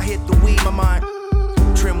 I hit the weed, my mind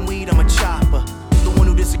trim weed, I'm a chopper. The one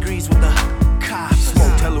who disagrees with the cops.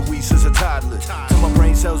 Smoke Eloise as a toddler, till my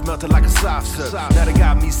brain cells melted like a soft serve. Now they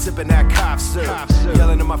got me sipping that cough syrup.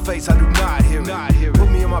 Yelling in my face, I do not hear it. Put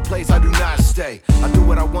me in my place, I do not stay. I do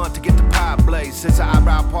what I want to get the pie blaze. Since the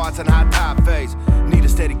eyebrow parts and high top face. Need a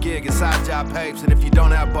steady gig and side job papes. And if you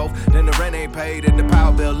don't have both, then the rent ain't paid and the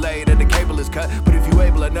power bill laid and the cable is cut. But if you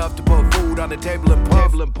able enough to put food on the table and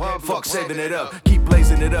puff, fuck saving it up. Keep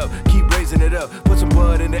blazing it up, keep raising it up. Put some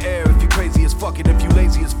bud in the air if you crazy as fuck. And if you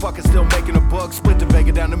lazy as fuck and still making a buck, split the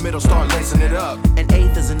Vega down the middle, start lacing it up. An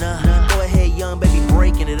eighth is enough. Go ahead, young baby,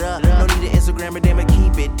 breaking it up. No need to Instagram it, damn it,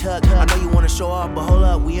 keep it tucked. I know you wanna show off, but hold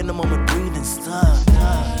up, we in the moment, breathing stuff.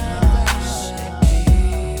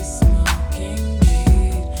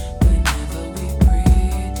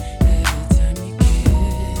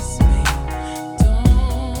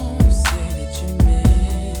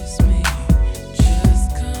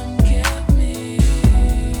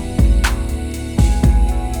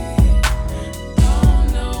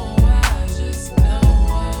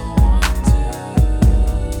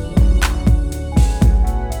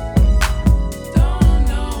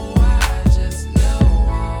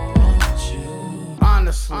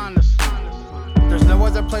 Honestly.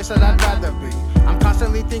 other place that I'd rather be. I'm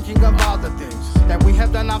constantly thinking of all the things that we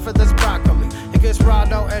have done off of this broccoli. It gets raw,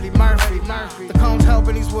 no Eddie Murphy. The cones help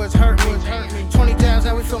and these woods hurt me. 20 dabs,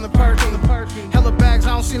 now we feeling perky. Hella bags, I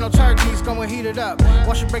don't see no turkeys. Going heat it up,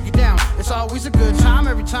 watch it break it down. It's always a good time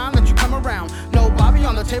every time that you come around. No Bobby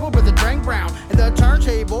on the table, but the drink brown. And the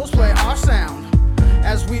turntables play our sound.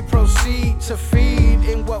 As we proceed to feed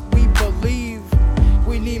in what we believe,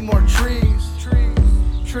 we need more trees. Trees,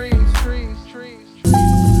 trees, trees, trees.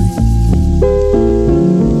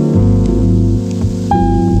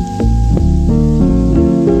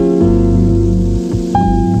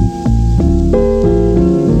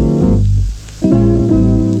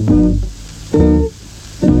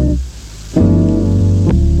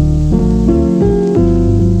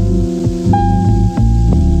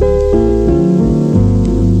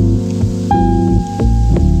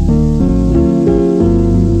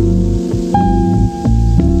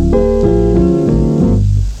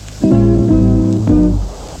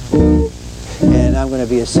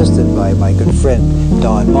 Assisted by my good friend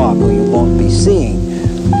Don Mock, who you won't be seeing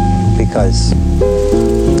because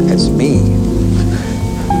it's me.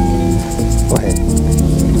 Go ahead.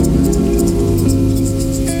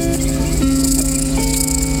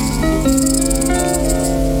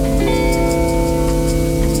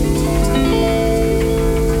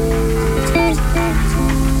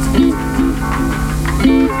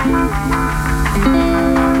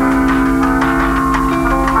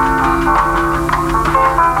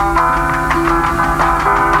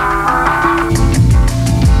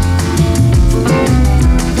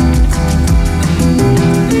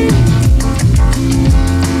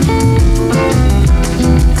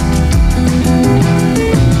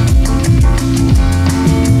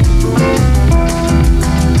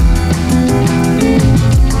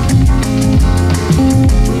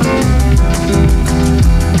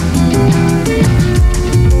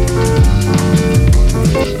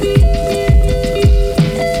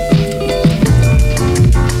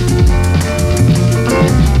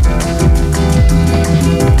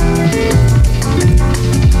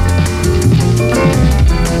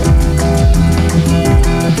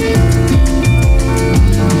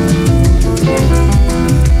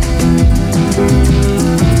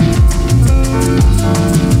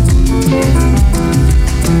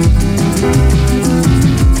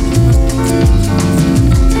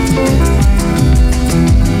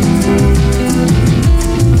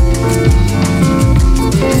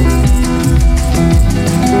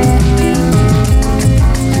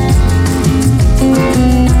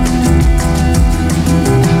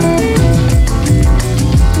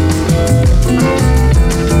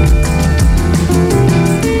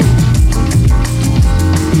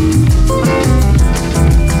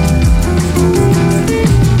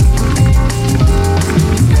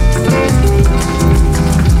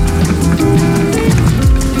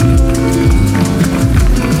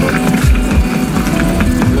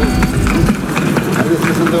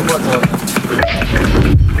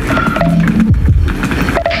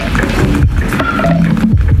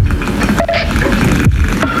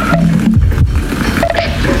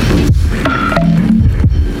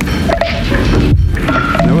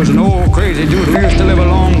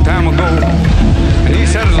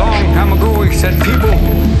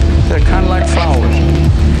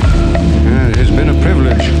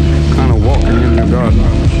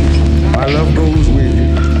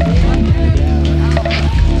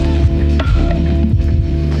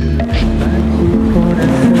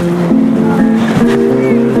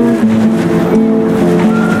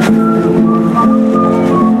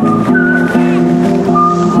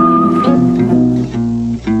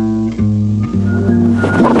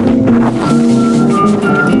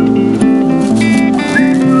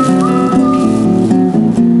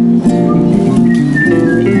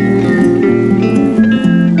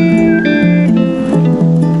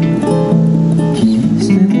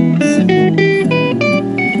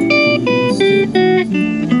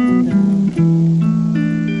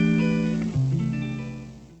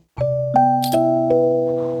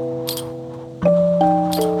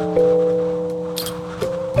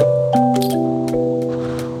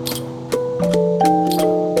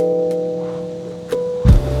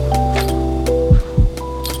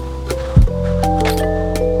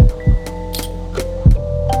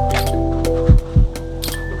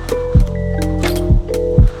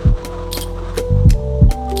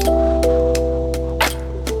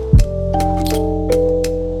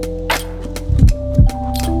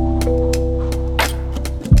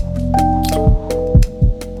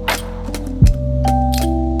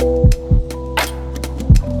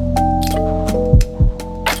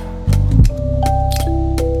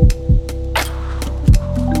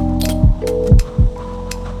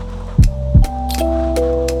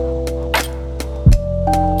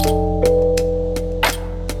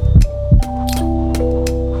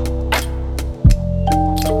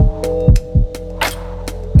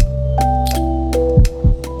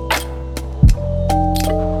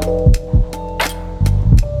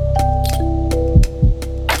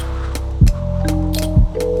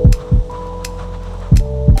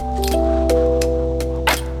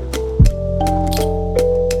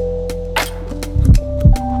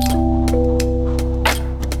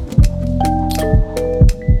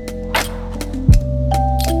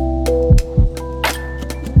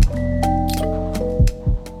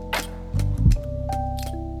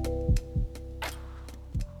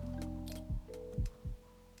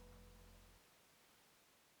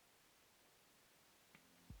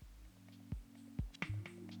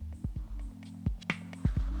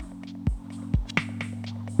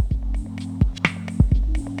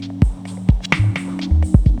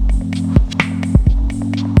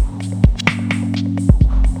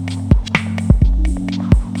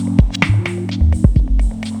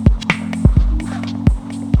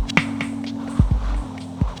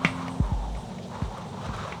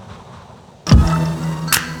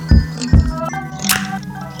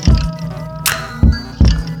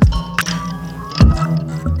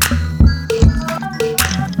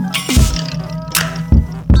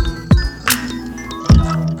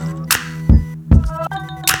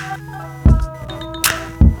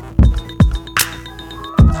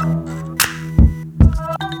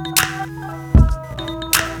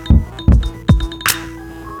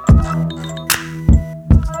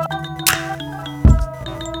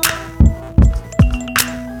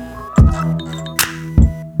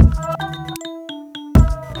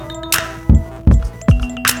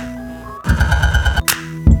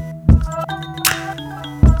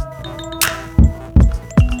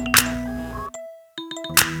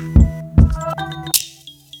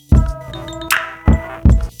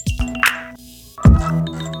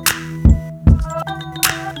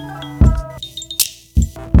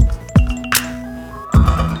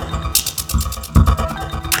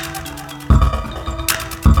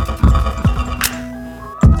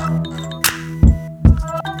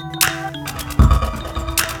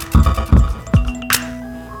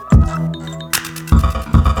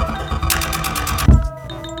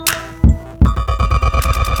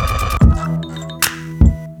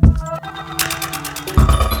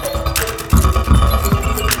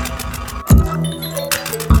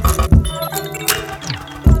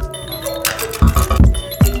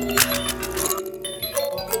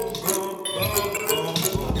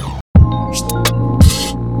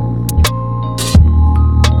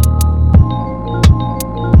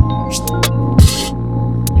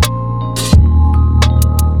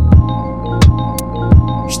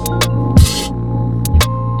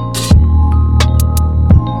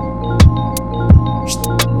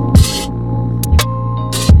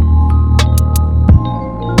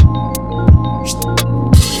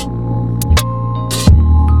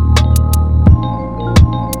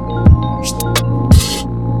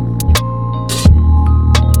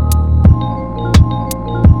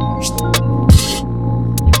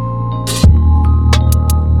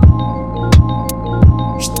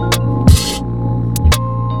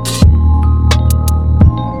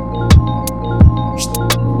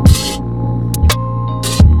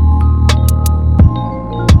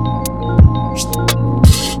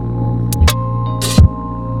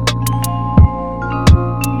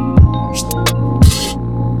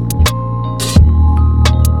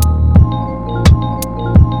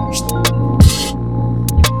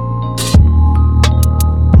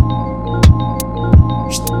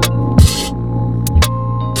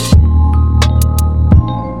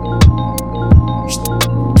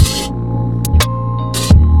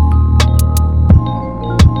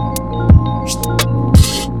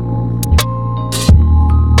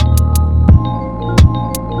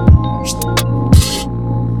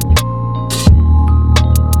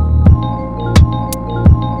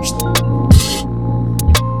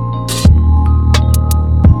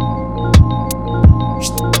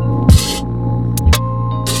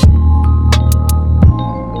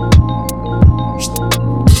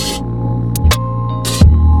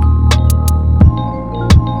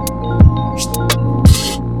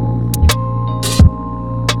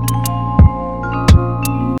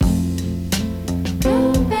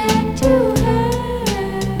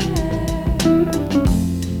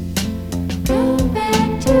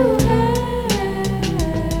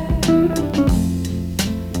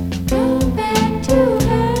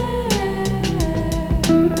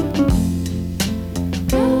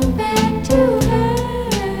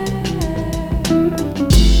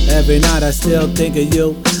 Every night I still think of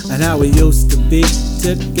you and how we used to be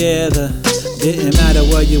together. Didn't matter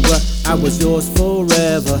where you were, I was yours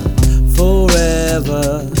forever,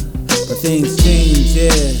 forever. But things change,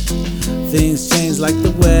 yeah. Things change like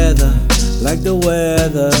the weather, like the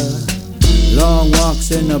weather. Long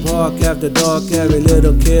walks in the park after dark, every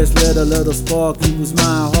little kiss lit a little spark. You was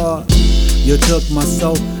my heart. You took my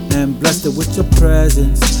soul and blessed it with your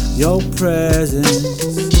presence, your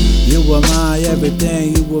presence. You were my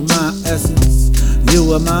everything, you were my essence, you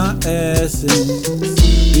were my essence.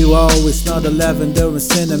 You always smelled the lavender and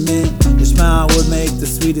cinnamon. Your smile would make the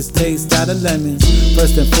sweetest taste out of lemons.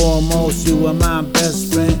 First and foremost, you were my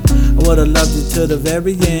best friend. I would've loved you to the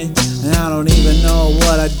very end. And I don't even know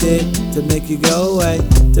what I did to make you go away,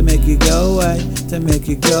 to make you go away, to make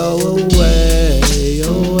you go away,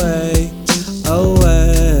 away,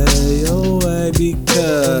 away, away.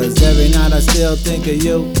 Because every night I still think of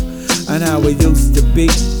you and how we used to be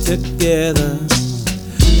together.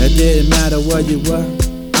 It didn't matter where you were,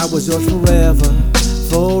 I was yours forever,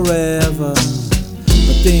 forever.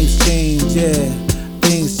 But things change, yeah.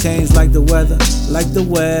 Things change like the weather, like the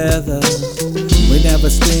weather. We never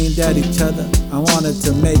screamed at each other. I wanted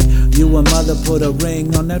to make you a mother, put a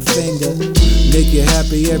ring on that finger, make you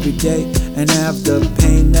happy every day, and have the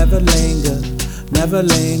pain never linger, never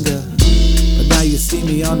linger. But now you see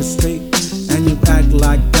me on the street, and you act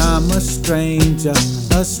like I'm a stranger,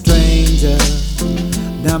 a stranger.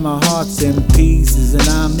 Now my heart's in pieces and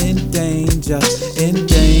I'm in danger, in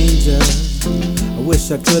danger. I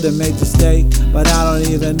wish I could've made you stay, but I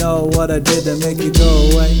don't even know what I did to make you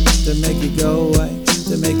go away, to make you go away,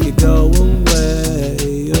 to make you go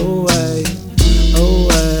away, away,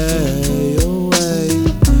 away, away,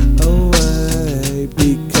 away.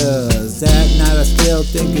 Because that night I still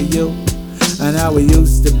think of you and how we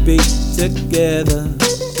used to be together.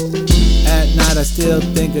 At night I still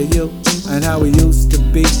think of you and how we used to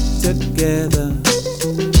be together.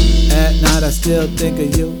 At night I still think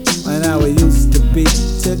of you and how we used to be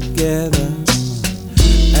together.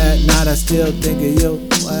 At night I still think of you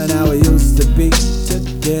and how we used to be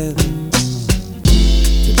together.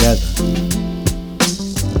 Together.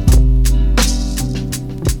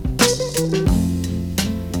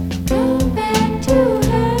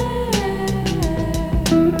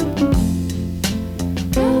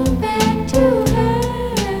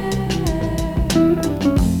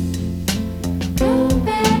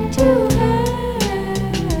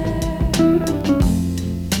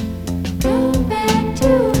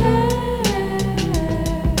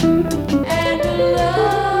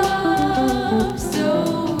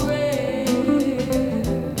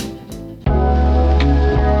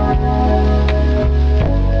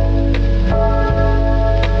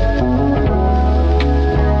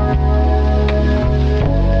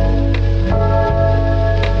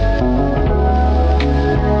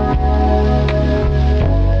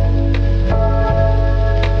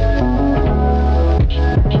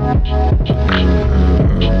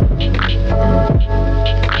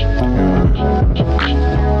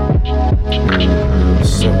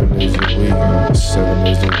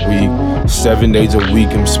 Seven days a week,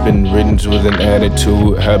 I'm spitting riddance with an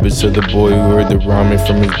attitude. Habits of the boy who heard the ramen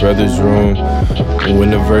from his brother's room. And when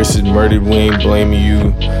the verse is murdered, we ain't blaming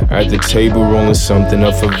you. At the table, rolling something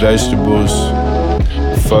up for vegetables.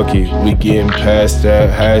 Fuck it, we getting past that.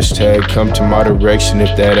 Hashtag come to my direction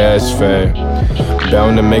if that ass fat.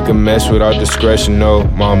 Bound to make a mess without discretion, no.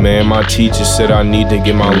 My man, my teacher said I need to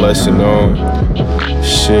get my lesson on.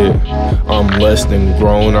 Shit, I'm less than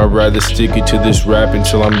grown. I'd rather stick it to this rap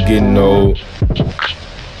until I'm getting old.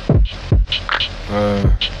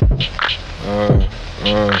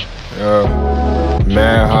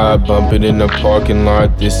 Mad high, bumping in the parking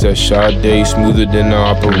lot. This that Sade, smoother than the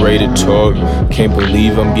operator talk. Can't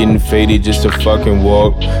believe I'm getting faded just to fucking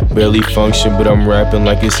walk. Barely function, but I'm rapping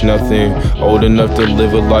like it's nothing. Old enough to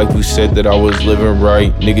live a life who said that I was living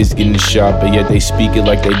right. Niggas getting shot, but yet they speak it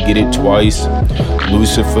like they get it twice.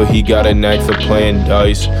 Lucifer, he got a knack for playing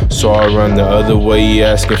dice. So I run the other way, he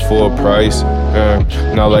asking for a price.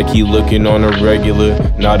 Not like he looking on a regular.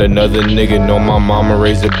 Not another nigga, no, my mama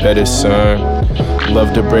raised a better son.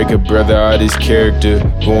 Love to break a brother out his character.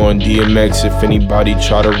 Go on DMX if anybody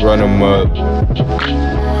try to run him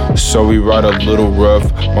up. So we ride a little rough.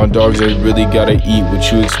 My dogs, they really gotta eat what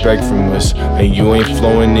you expect from us. And you ain't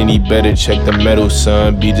flowing any better, check the metal,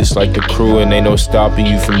 son. Be just like the crew and ain't no stopping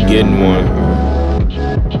you from getting one.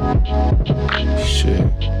 Shit.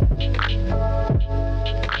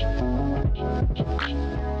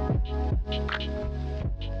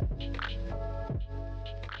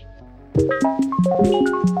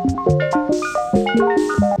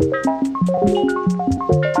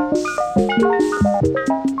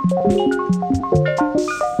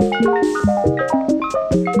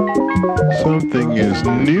 Something is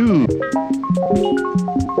new.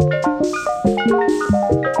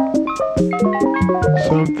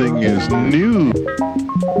 Something is new.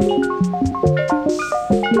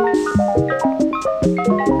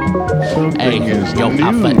 Hey, yo,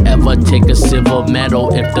 I forever take a silver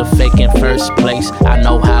medal if the fake in first place. I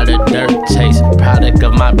know how the dirt tastes, product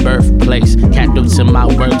of my birthplace. Captive to my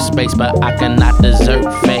workspace, but I cannot desert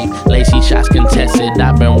fate. Lazy shots contested,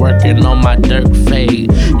 I've been working on my dirt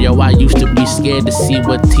fade. Yo, I used to be scared to see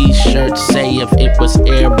what t-shirts say. If it was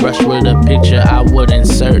airbrushed with a picture, I would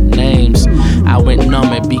insert names. I went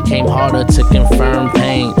numb, it became harder to confirm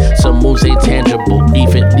pain. Some moves ain't tangible,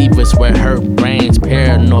 leave it where hurt brains.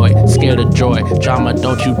 Paranoid, scared of joy, drama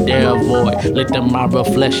don't you dare avoid. Looked at my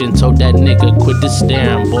reflection, told that nigga quit the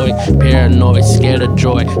staring, boy. Paranoid, scared of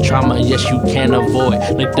joy, trauma yes you can't avoid.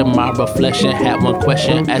 Looked at my reflection, had one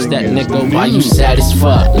question, asked that nigga why you sad as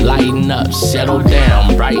fuck. Lighten up, settle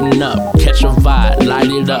down, brighten up, catch a vibe, light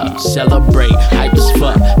it up, celebrate, hype as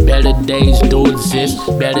fuck. Better days do exist,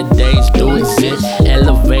 better days do exist.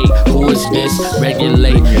 Elevate, who is this?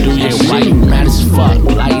 Regulate, do your shit. Why you mad as fuck?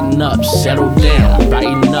 Lighten up, settle down,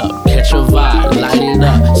 brighten up, catch a vibe, light it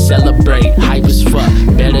up, celebrate, hype as fuck.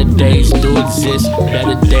 Better days do exist,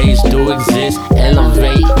 better days do exist.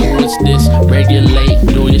 Elevate, who is this? Regulate,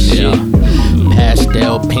 do your shit.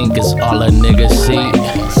 Pastel pink is all a nigga see.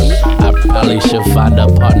 I probably should find a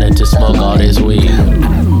partner to smoke all this weed.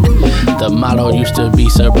 The motto used to be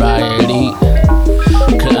sobriety.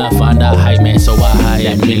 Couldn't find a hype man, so I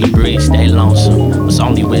hired me. Breeze, stay lonesome. Was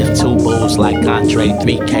only with two bulls like Andre,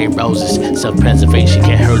 3K roses. Self-preservation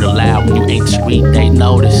can't hurt aloud when you ain't discreet, they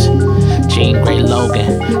notice. Jean Grey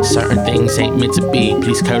Logan, certain things ain't meant to be.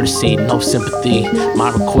 Please courtesy, no sympathy. My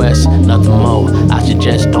request, nothing more. I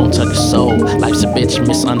suggest don't touch your soul. Life's a bitch,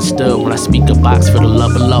 misunderstood when I speak a box for the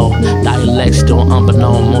love below. Dialect still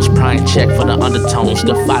unbeknown, most prying check for the undertones.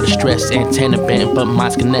 Defy the stress, antenna bent, but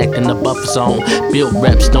minds connect in the buffer zone. Build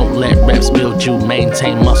reps, don't let reps build you,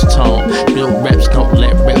 maintain muscle tone. Build reps, don't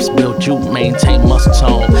let reps build you, maintain muscle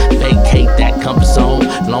tone. Vacate that comfort zone.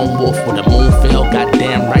 Lone wolf when the moon fell,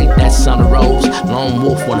 goddamn right, that sun arose. Lone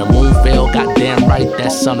wolf when the moon fell, goddamn right,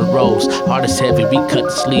 that sun arose. Heart is heavy, we cut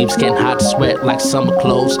the sleeves, getting hot to sweat like summer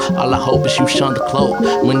clothes. All I hope is you shun the cloak.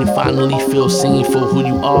 When you finally feel seen for who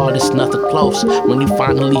you are, there's nothing close. When you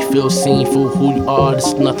finally feel seen for who you are,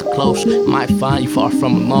 there's nothing close. Might find you far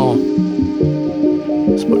from alone.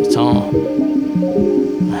 Split the tone.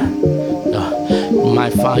 You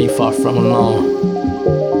might find you far from alone.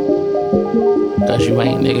 Cause you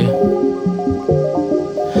ain't, nigga.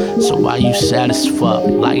 So why you sad as fuck?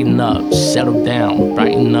 Lighten up, settle down,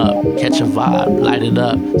 brighten up, catch a vibe, light it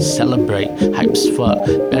up, celebrate, hype as fuck.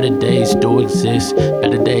 Better days do exist,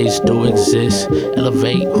 better days do exist.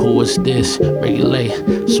 Elevate, who is this?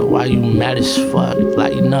 Regulate. So why you mad as fuck?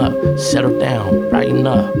 Lighten up, settle down, brighten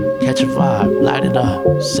up, catch a vibe, light it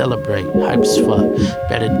up, celebrate, hype as fuck.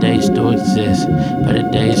 Better days do exist, better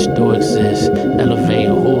days do exist. Elevate,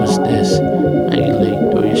 who is this?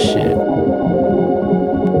 Regulate, do your shit.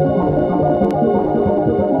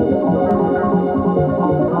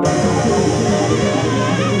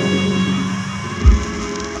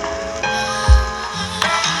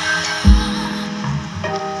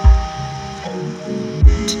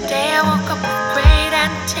 Today I woke up with great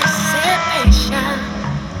anticipation.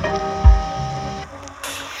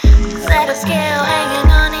 Set a scale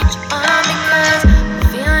hanging on each arm because I'm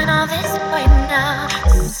feeling all this right now.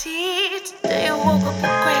 See, today I woke up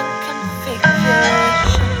with great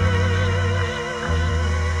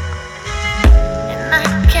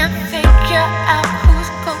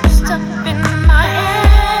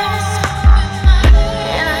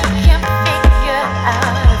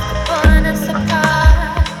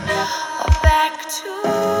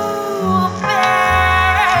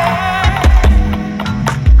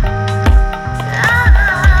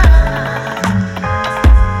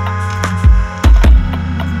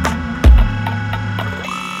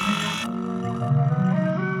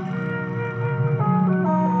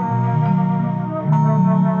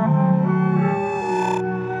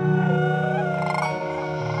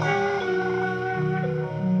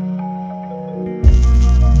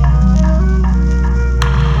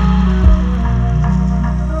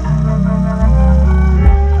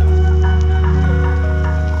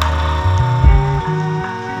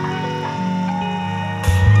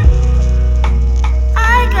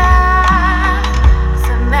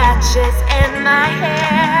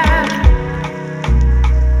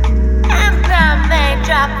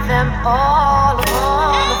them all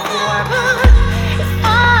upon the floor. If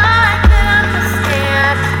I could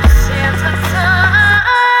understand the sands of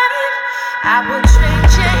time, I would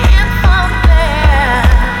trade you in for there.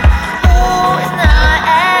 Oh, it's not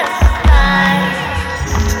as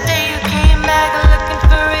nice. Today you came back looking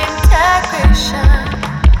for integration.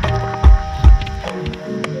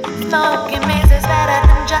 Smoking means it's better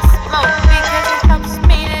than just smoke because it helps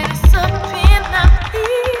me to disappear now.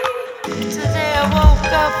 Today I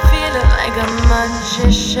woke up feeling like a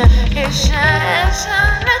magician.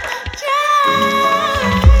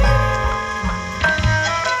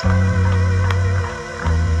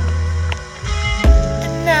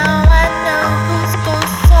 And now I know whose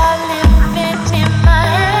ghosts are living in my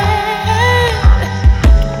head,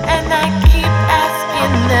 and I keep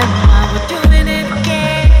asking them why we're doing it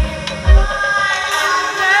again.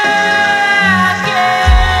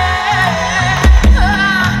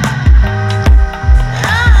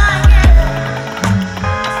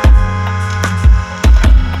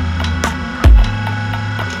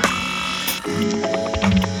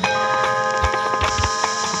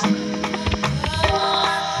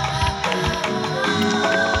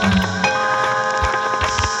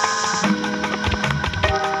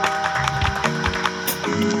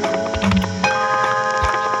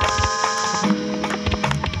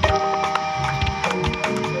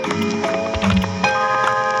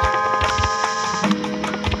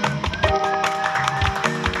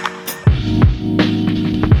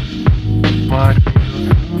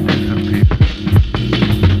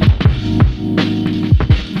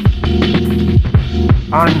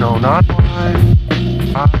 I know not why,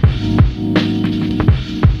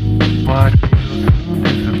 but you'll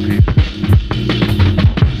disappear.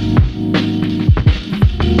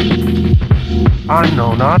 I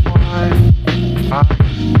know not why,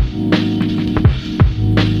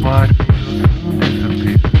 but you'll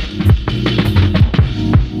disappear.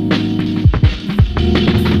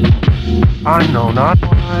 I know not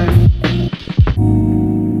why,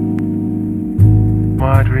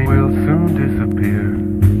 my dream will soon disappear.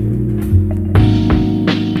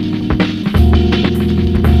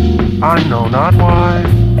 I know not why,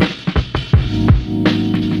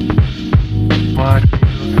 but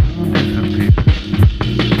you'll soon disappear.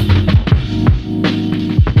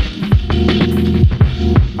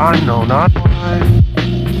 I know not why,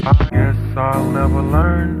 I guess I'll never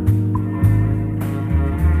learn.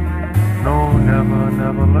 No, never,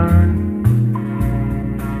 never learn.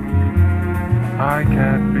 I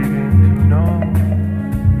can't begin to know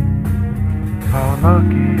how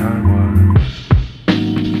lucky I was.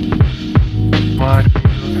 But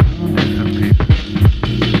you'll soon disappear.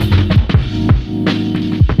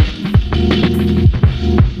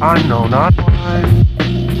 I know not why,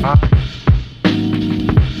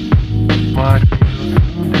 but you'll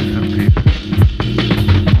soon disappear.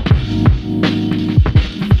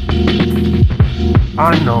 I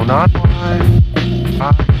know not why,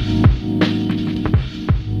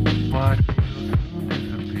 but you'll soon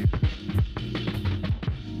disappear.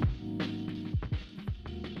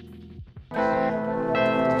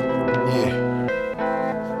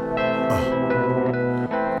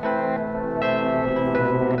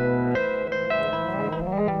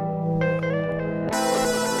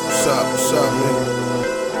 What's up, nigga?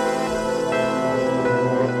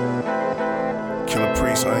 Killer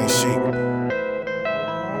Priest, I ain't sheep.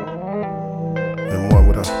 And one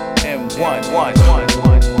with us. And one.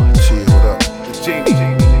 Chill, what up? The genie.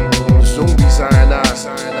 Zombie cyanide.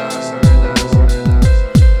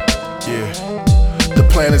 Yeah. The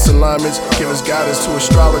planets' alignments give us guidance to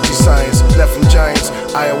astrology science. Left from giants,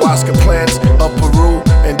 ayahuasca plants of Peru,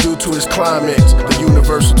 and due to its climate, the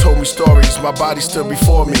universe told me stories. My body stood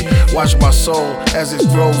before me. Watch my soul as it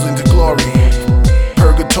grows into glory.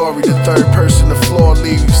 Purgatory, the third person, the floor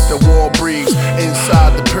leaves, the wall breathes.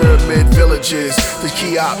 Inside the pyramid villages, the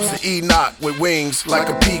Cheops, the Enoch with wings like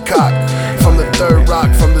a peacock. From the third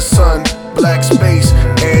rock, from the sun, black space,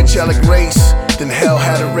 angelic race. Then hell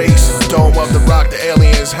had a race. Dome of the rock, the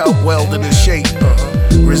aliens helped weld it in shape.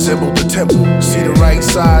 Resemble the temple. See the right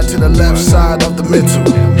side to the left side of the mental.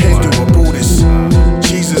 Hindu or Buddhist.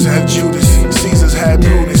 Jesus had Judas. Caesars had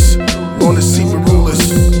Brutus. On the secret rulers.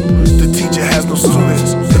 The teacher has no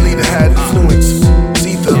students. The leader had influence.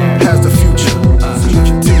 Zither has the future.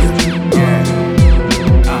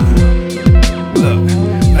 Look,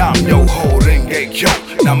 Nam yo ho renge kyo.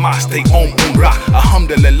 Namaste om unra.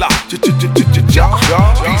 Alhamdulillah.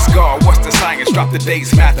 Peace God, what's the science? Drop the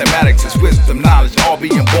days, mathematics is wisdom, knowledge. All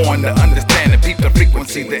being born to understand and peep the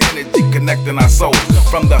frequency, the energy connecting our souls.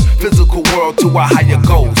 From the physical world to our higher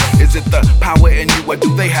goals. Is it the power in you or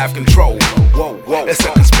do they have control? Whoa, it's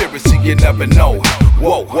a conspiracy. piracy, you never know.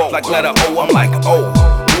 Whoa, like letter O, I'm like, oh,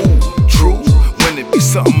 ooh, true. When it be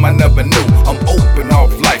something I never knew, I'm open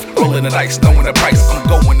off life, rolling the dice, knowing the price. I'm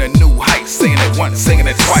going to new heights, saying it once, saying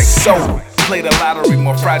it twice. So, play the lottery,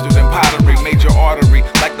 more fragile than pottery, major artery,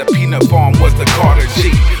 like the peanut farm was the Carter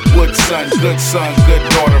G. Wood son, good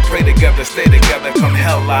daughter, pray together, stay together, come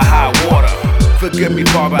hell or high water. Forgive me,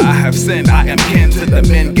 Father, I have sinned. I am kin to the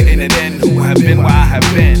men getting it in who have been where I have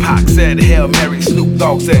been. Pac said Hail Mary, Snoop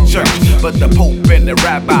Dogg said church, but the Pope and the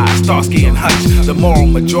rabbi, Starsky and Hutch, the moral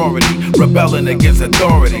majority, rebelling against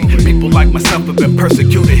authority. People like myself have been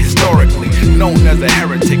persecuted historically, known as a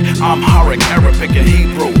heretic. I'm Horic, Arabic, and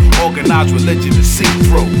Hebrew. Organized religion to see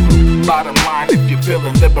through. Bottom line, if you're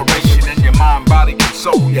feeling liberation in your mind, body, and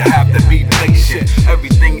soul, you have to be patient.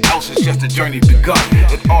 Everything else is just a journey begun.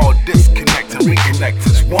 It all disconnects and reconnects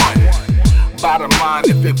as one. Bottom line,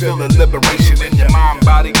 if you're feeling liberation in your mind,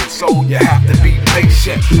 body, and soul, you have to be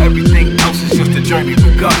patient. Everything else is just a journey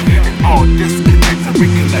begun. It all disconnects and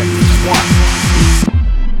reconnects as one.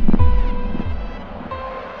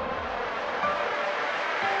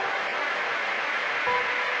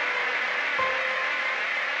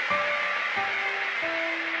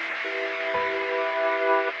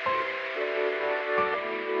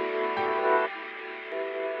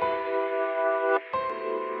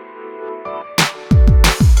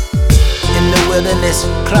 Wilderness,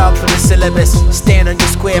 cloud for the syllabus. Stand on your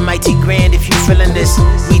square, mighty grand if you feeling this.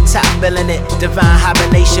 We top billing it, divine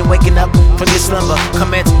hibernation. Waking up from your slumber,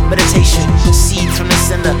 commence meditation. Seed from the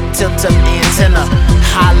center, tilt up antenna.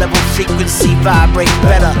 High level frequency, vibrate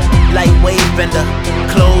better. Light wave bender,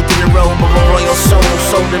 clothed in the robe of a royal soul.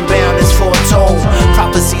 Sold and bound is foretold.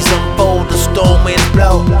 Prophecies unfold, the storm winds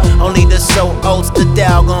blow. Only the soul holds the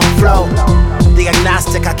Tao gon' flow. The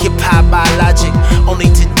agnostic, occupied by logic, only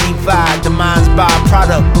to divide the mind's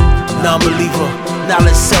byproduct. Non-believer,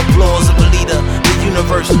 knowledge self-laws of a leader. The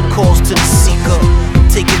universe calls to the seeker.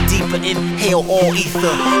 Take it deeper, inhale all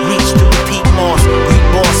ether. Reach through the peak moss, Greek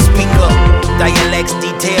boss speaker. Dialects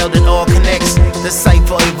detailed, it all connects. The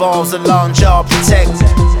cipher evolves, alarm jar protect.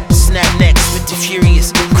 Snap necks with the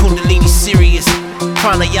furious, Kundalini serious.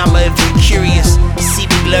 Pranayama if you're curious, see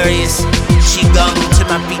me glorious. Qigong to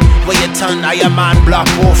my feet, weigh a ton, I am mind block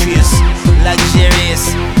Orpheus. Luxurious,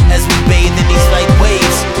 as we bathe in these light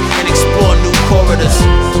waves and explore new corridors.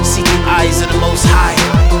 See through eyes of the most high,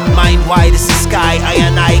 mind wide as the sky,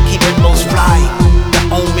 I keep it most fly. The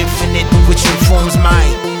Om infinite, which informs my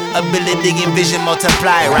ability and vision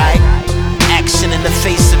multiply, right? Action in the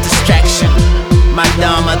face of distraction. My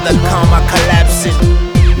Dharma, the karma collapsing.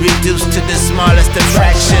 Reduced to the smallest of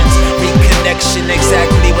fractions. Reconnection,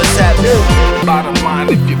 exactly what's happening. Bottom line,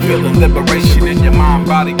 if you're feeling liberation in your mind,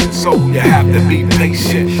 body, and soul, you have to be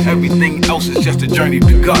patient. Everything else is just a journey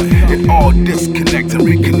begun. It all disconnects and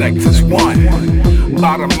reconnects as one.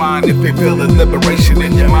 Bottom line, if you're feeling liberation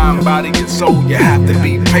in your mind, body, and soul, you have to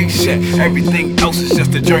be patient. Everything else is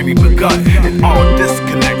just a journey begun. It all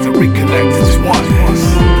disconnects and reconnects as one.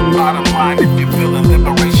 Bottom line, if you're feeling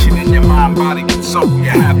liberation in your mind, body, and soul, you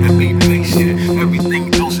have to be patient.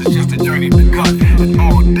 Everything else is just a journey begun. It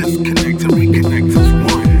all disconnects and reconnects as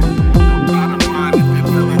one. Bottom line, if you're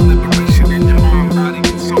feeling liberation in your mind, body,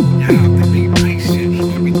 and soul, you have to be patient.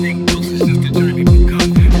 Everything else is just a journey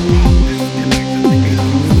begun. It all disconnects and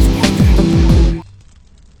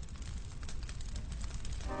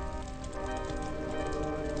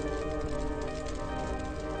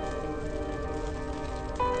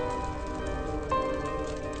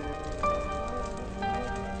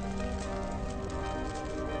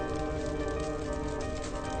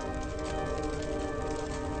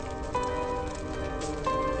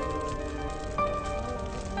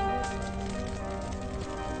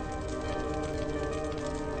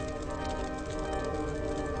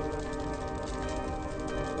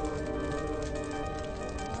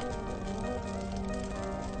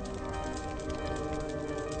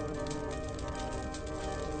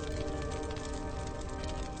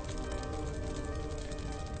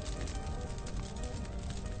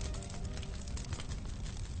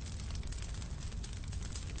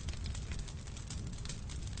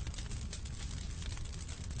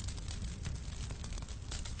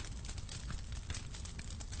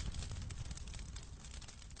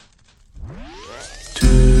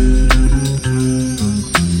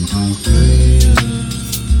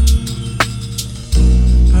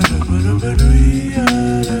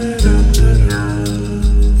as one.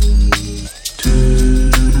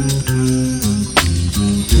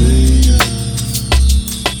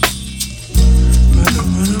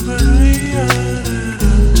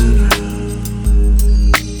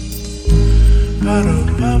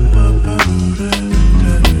 Ba-da-ba-ba-ba-da.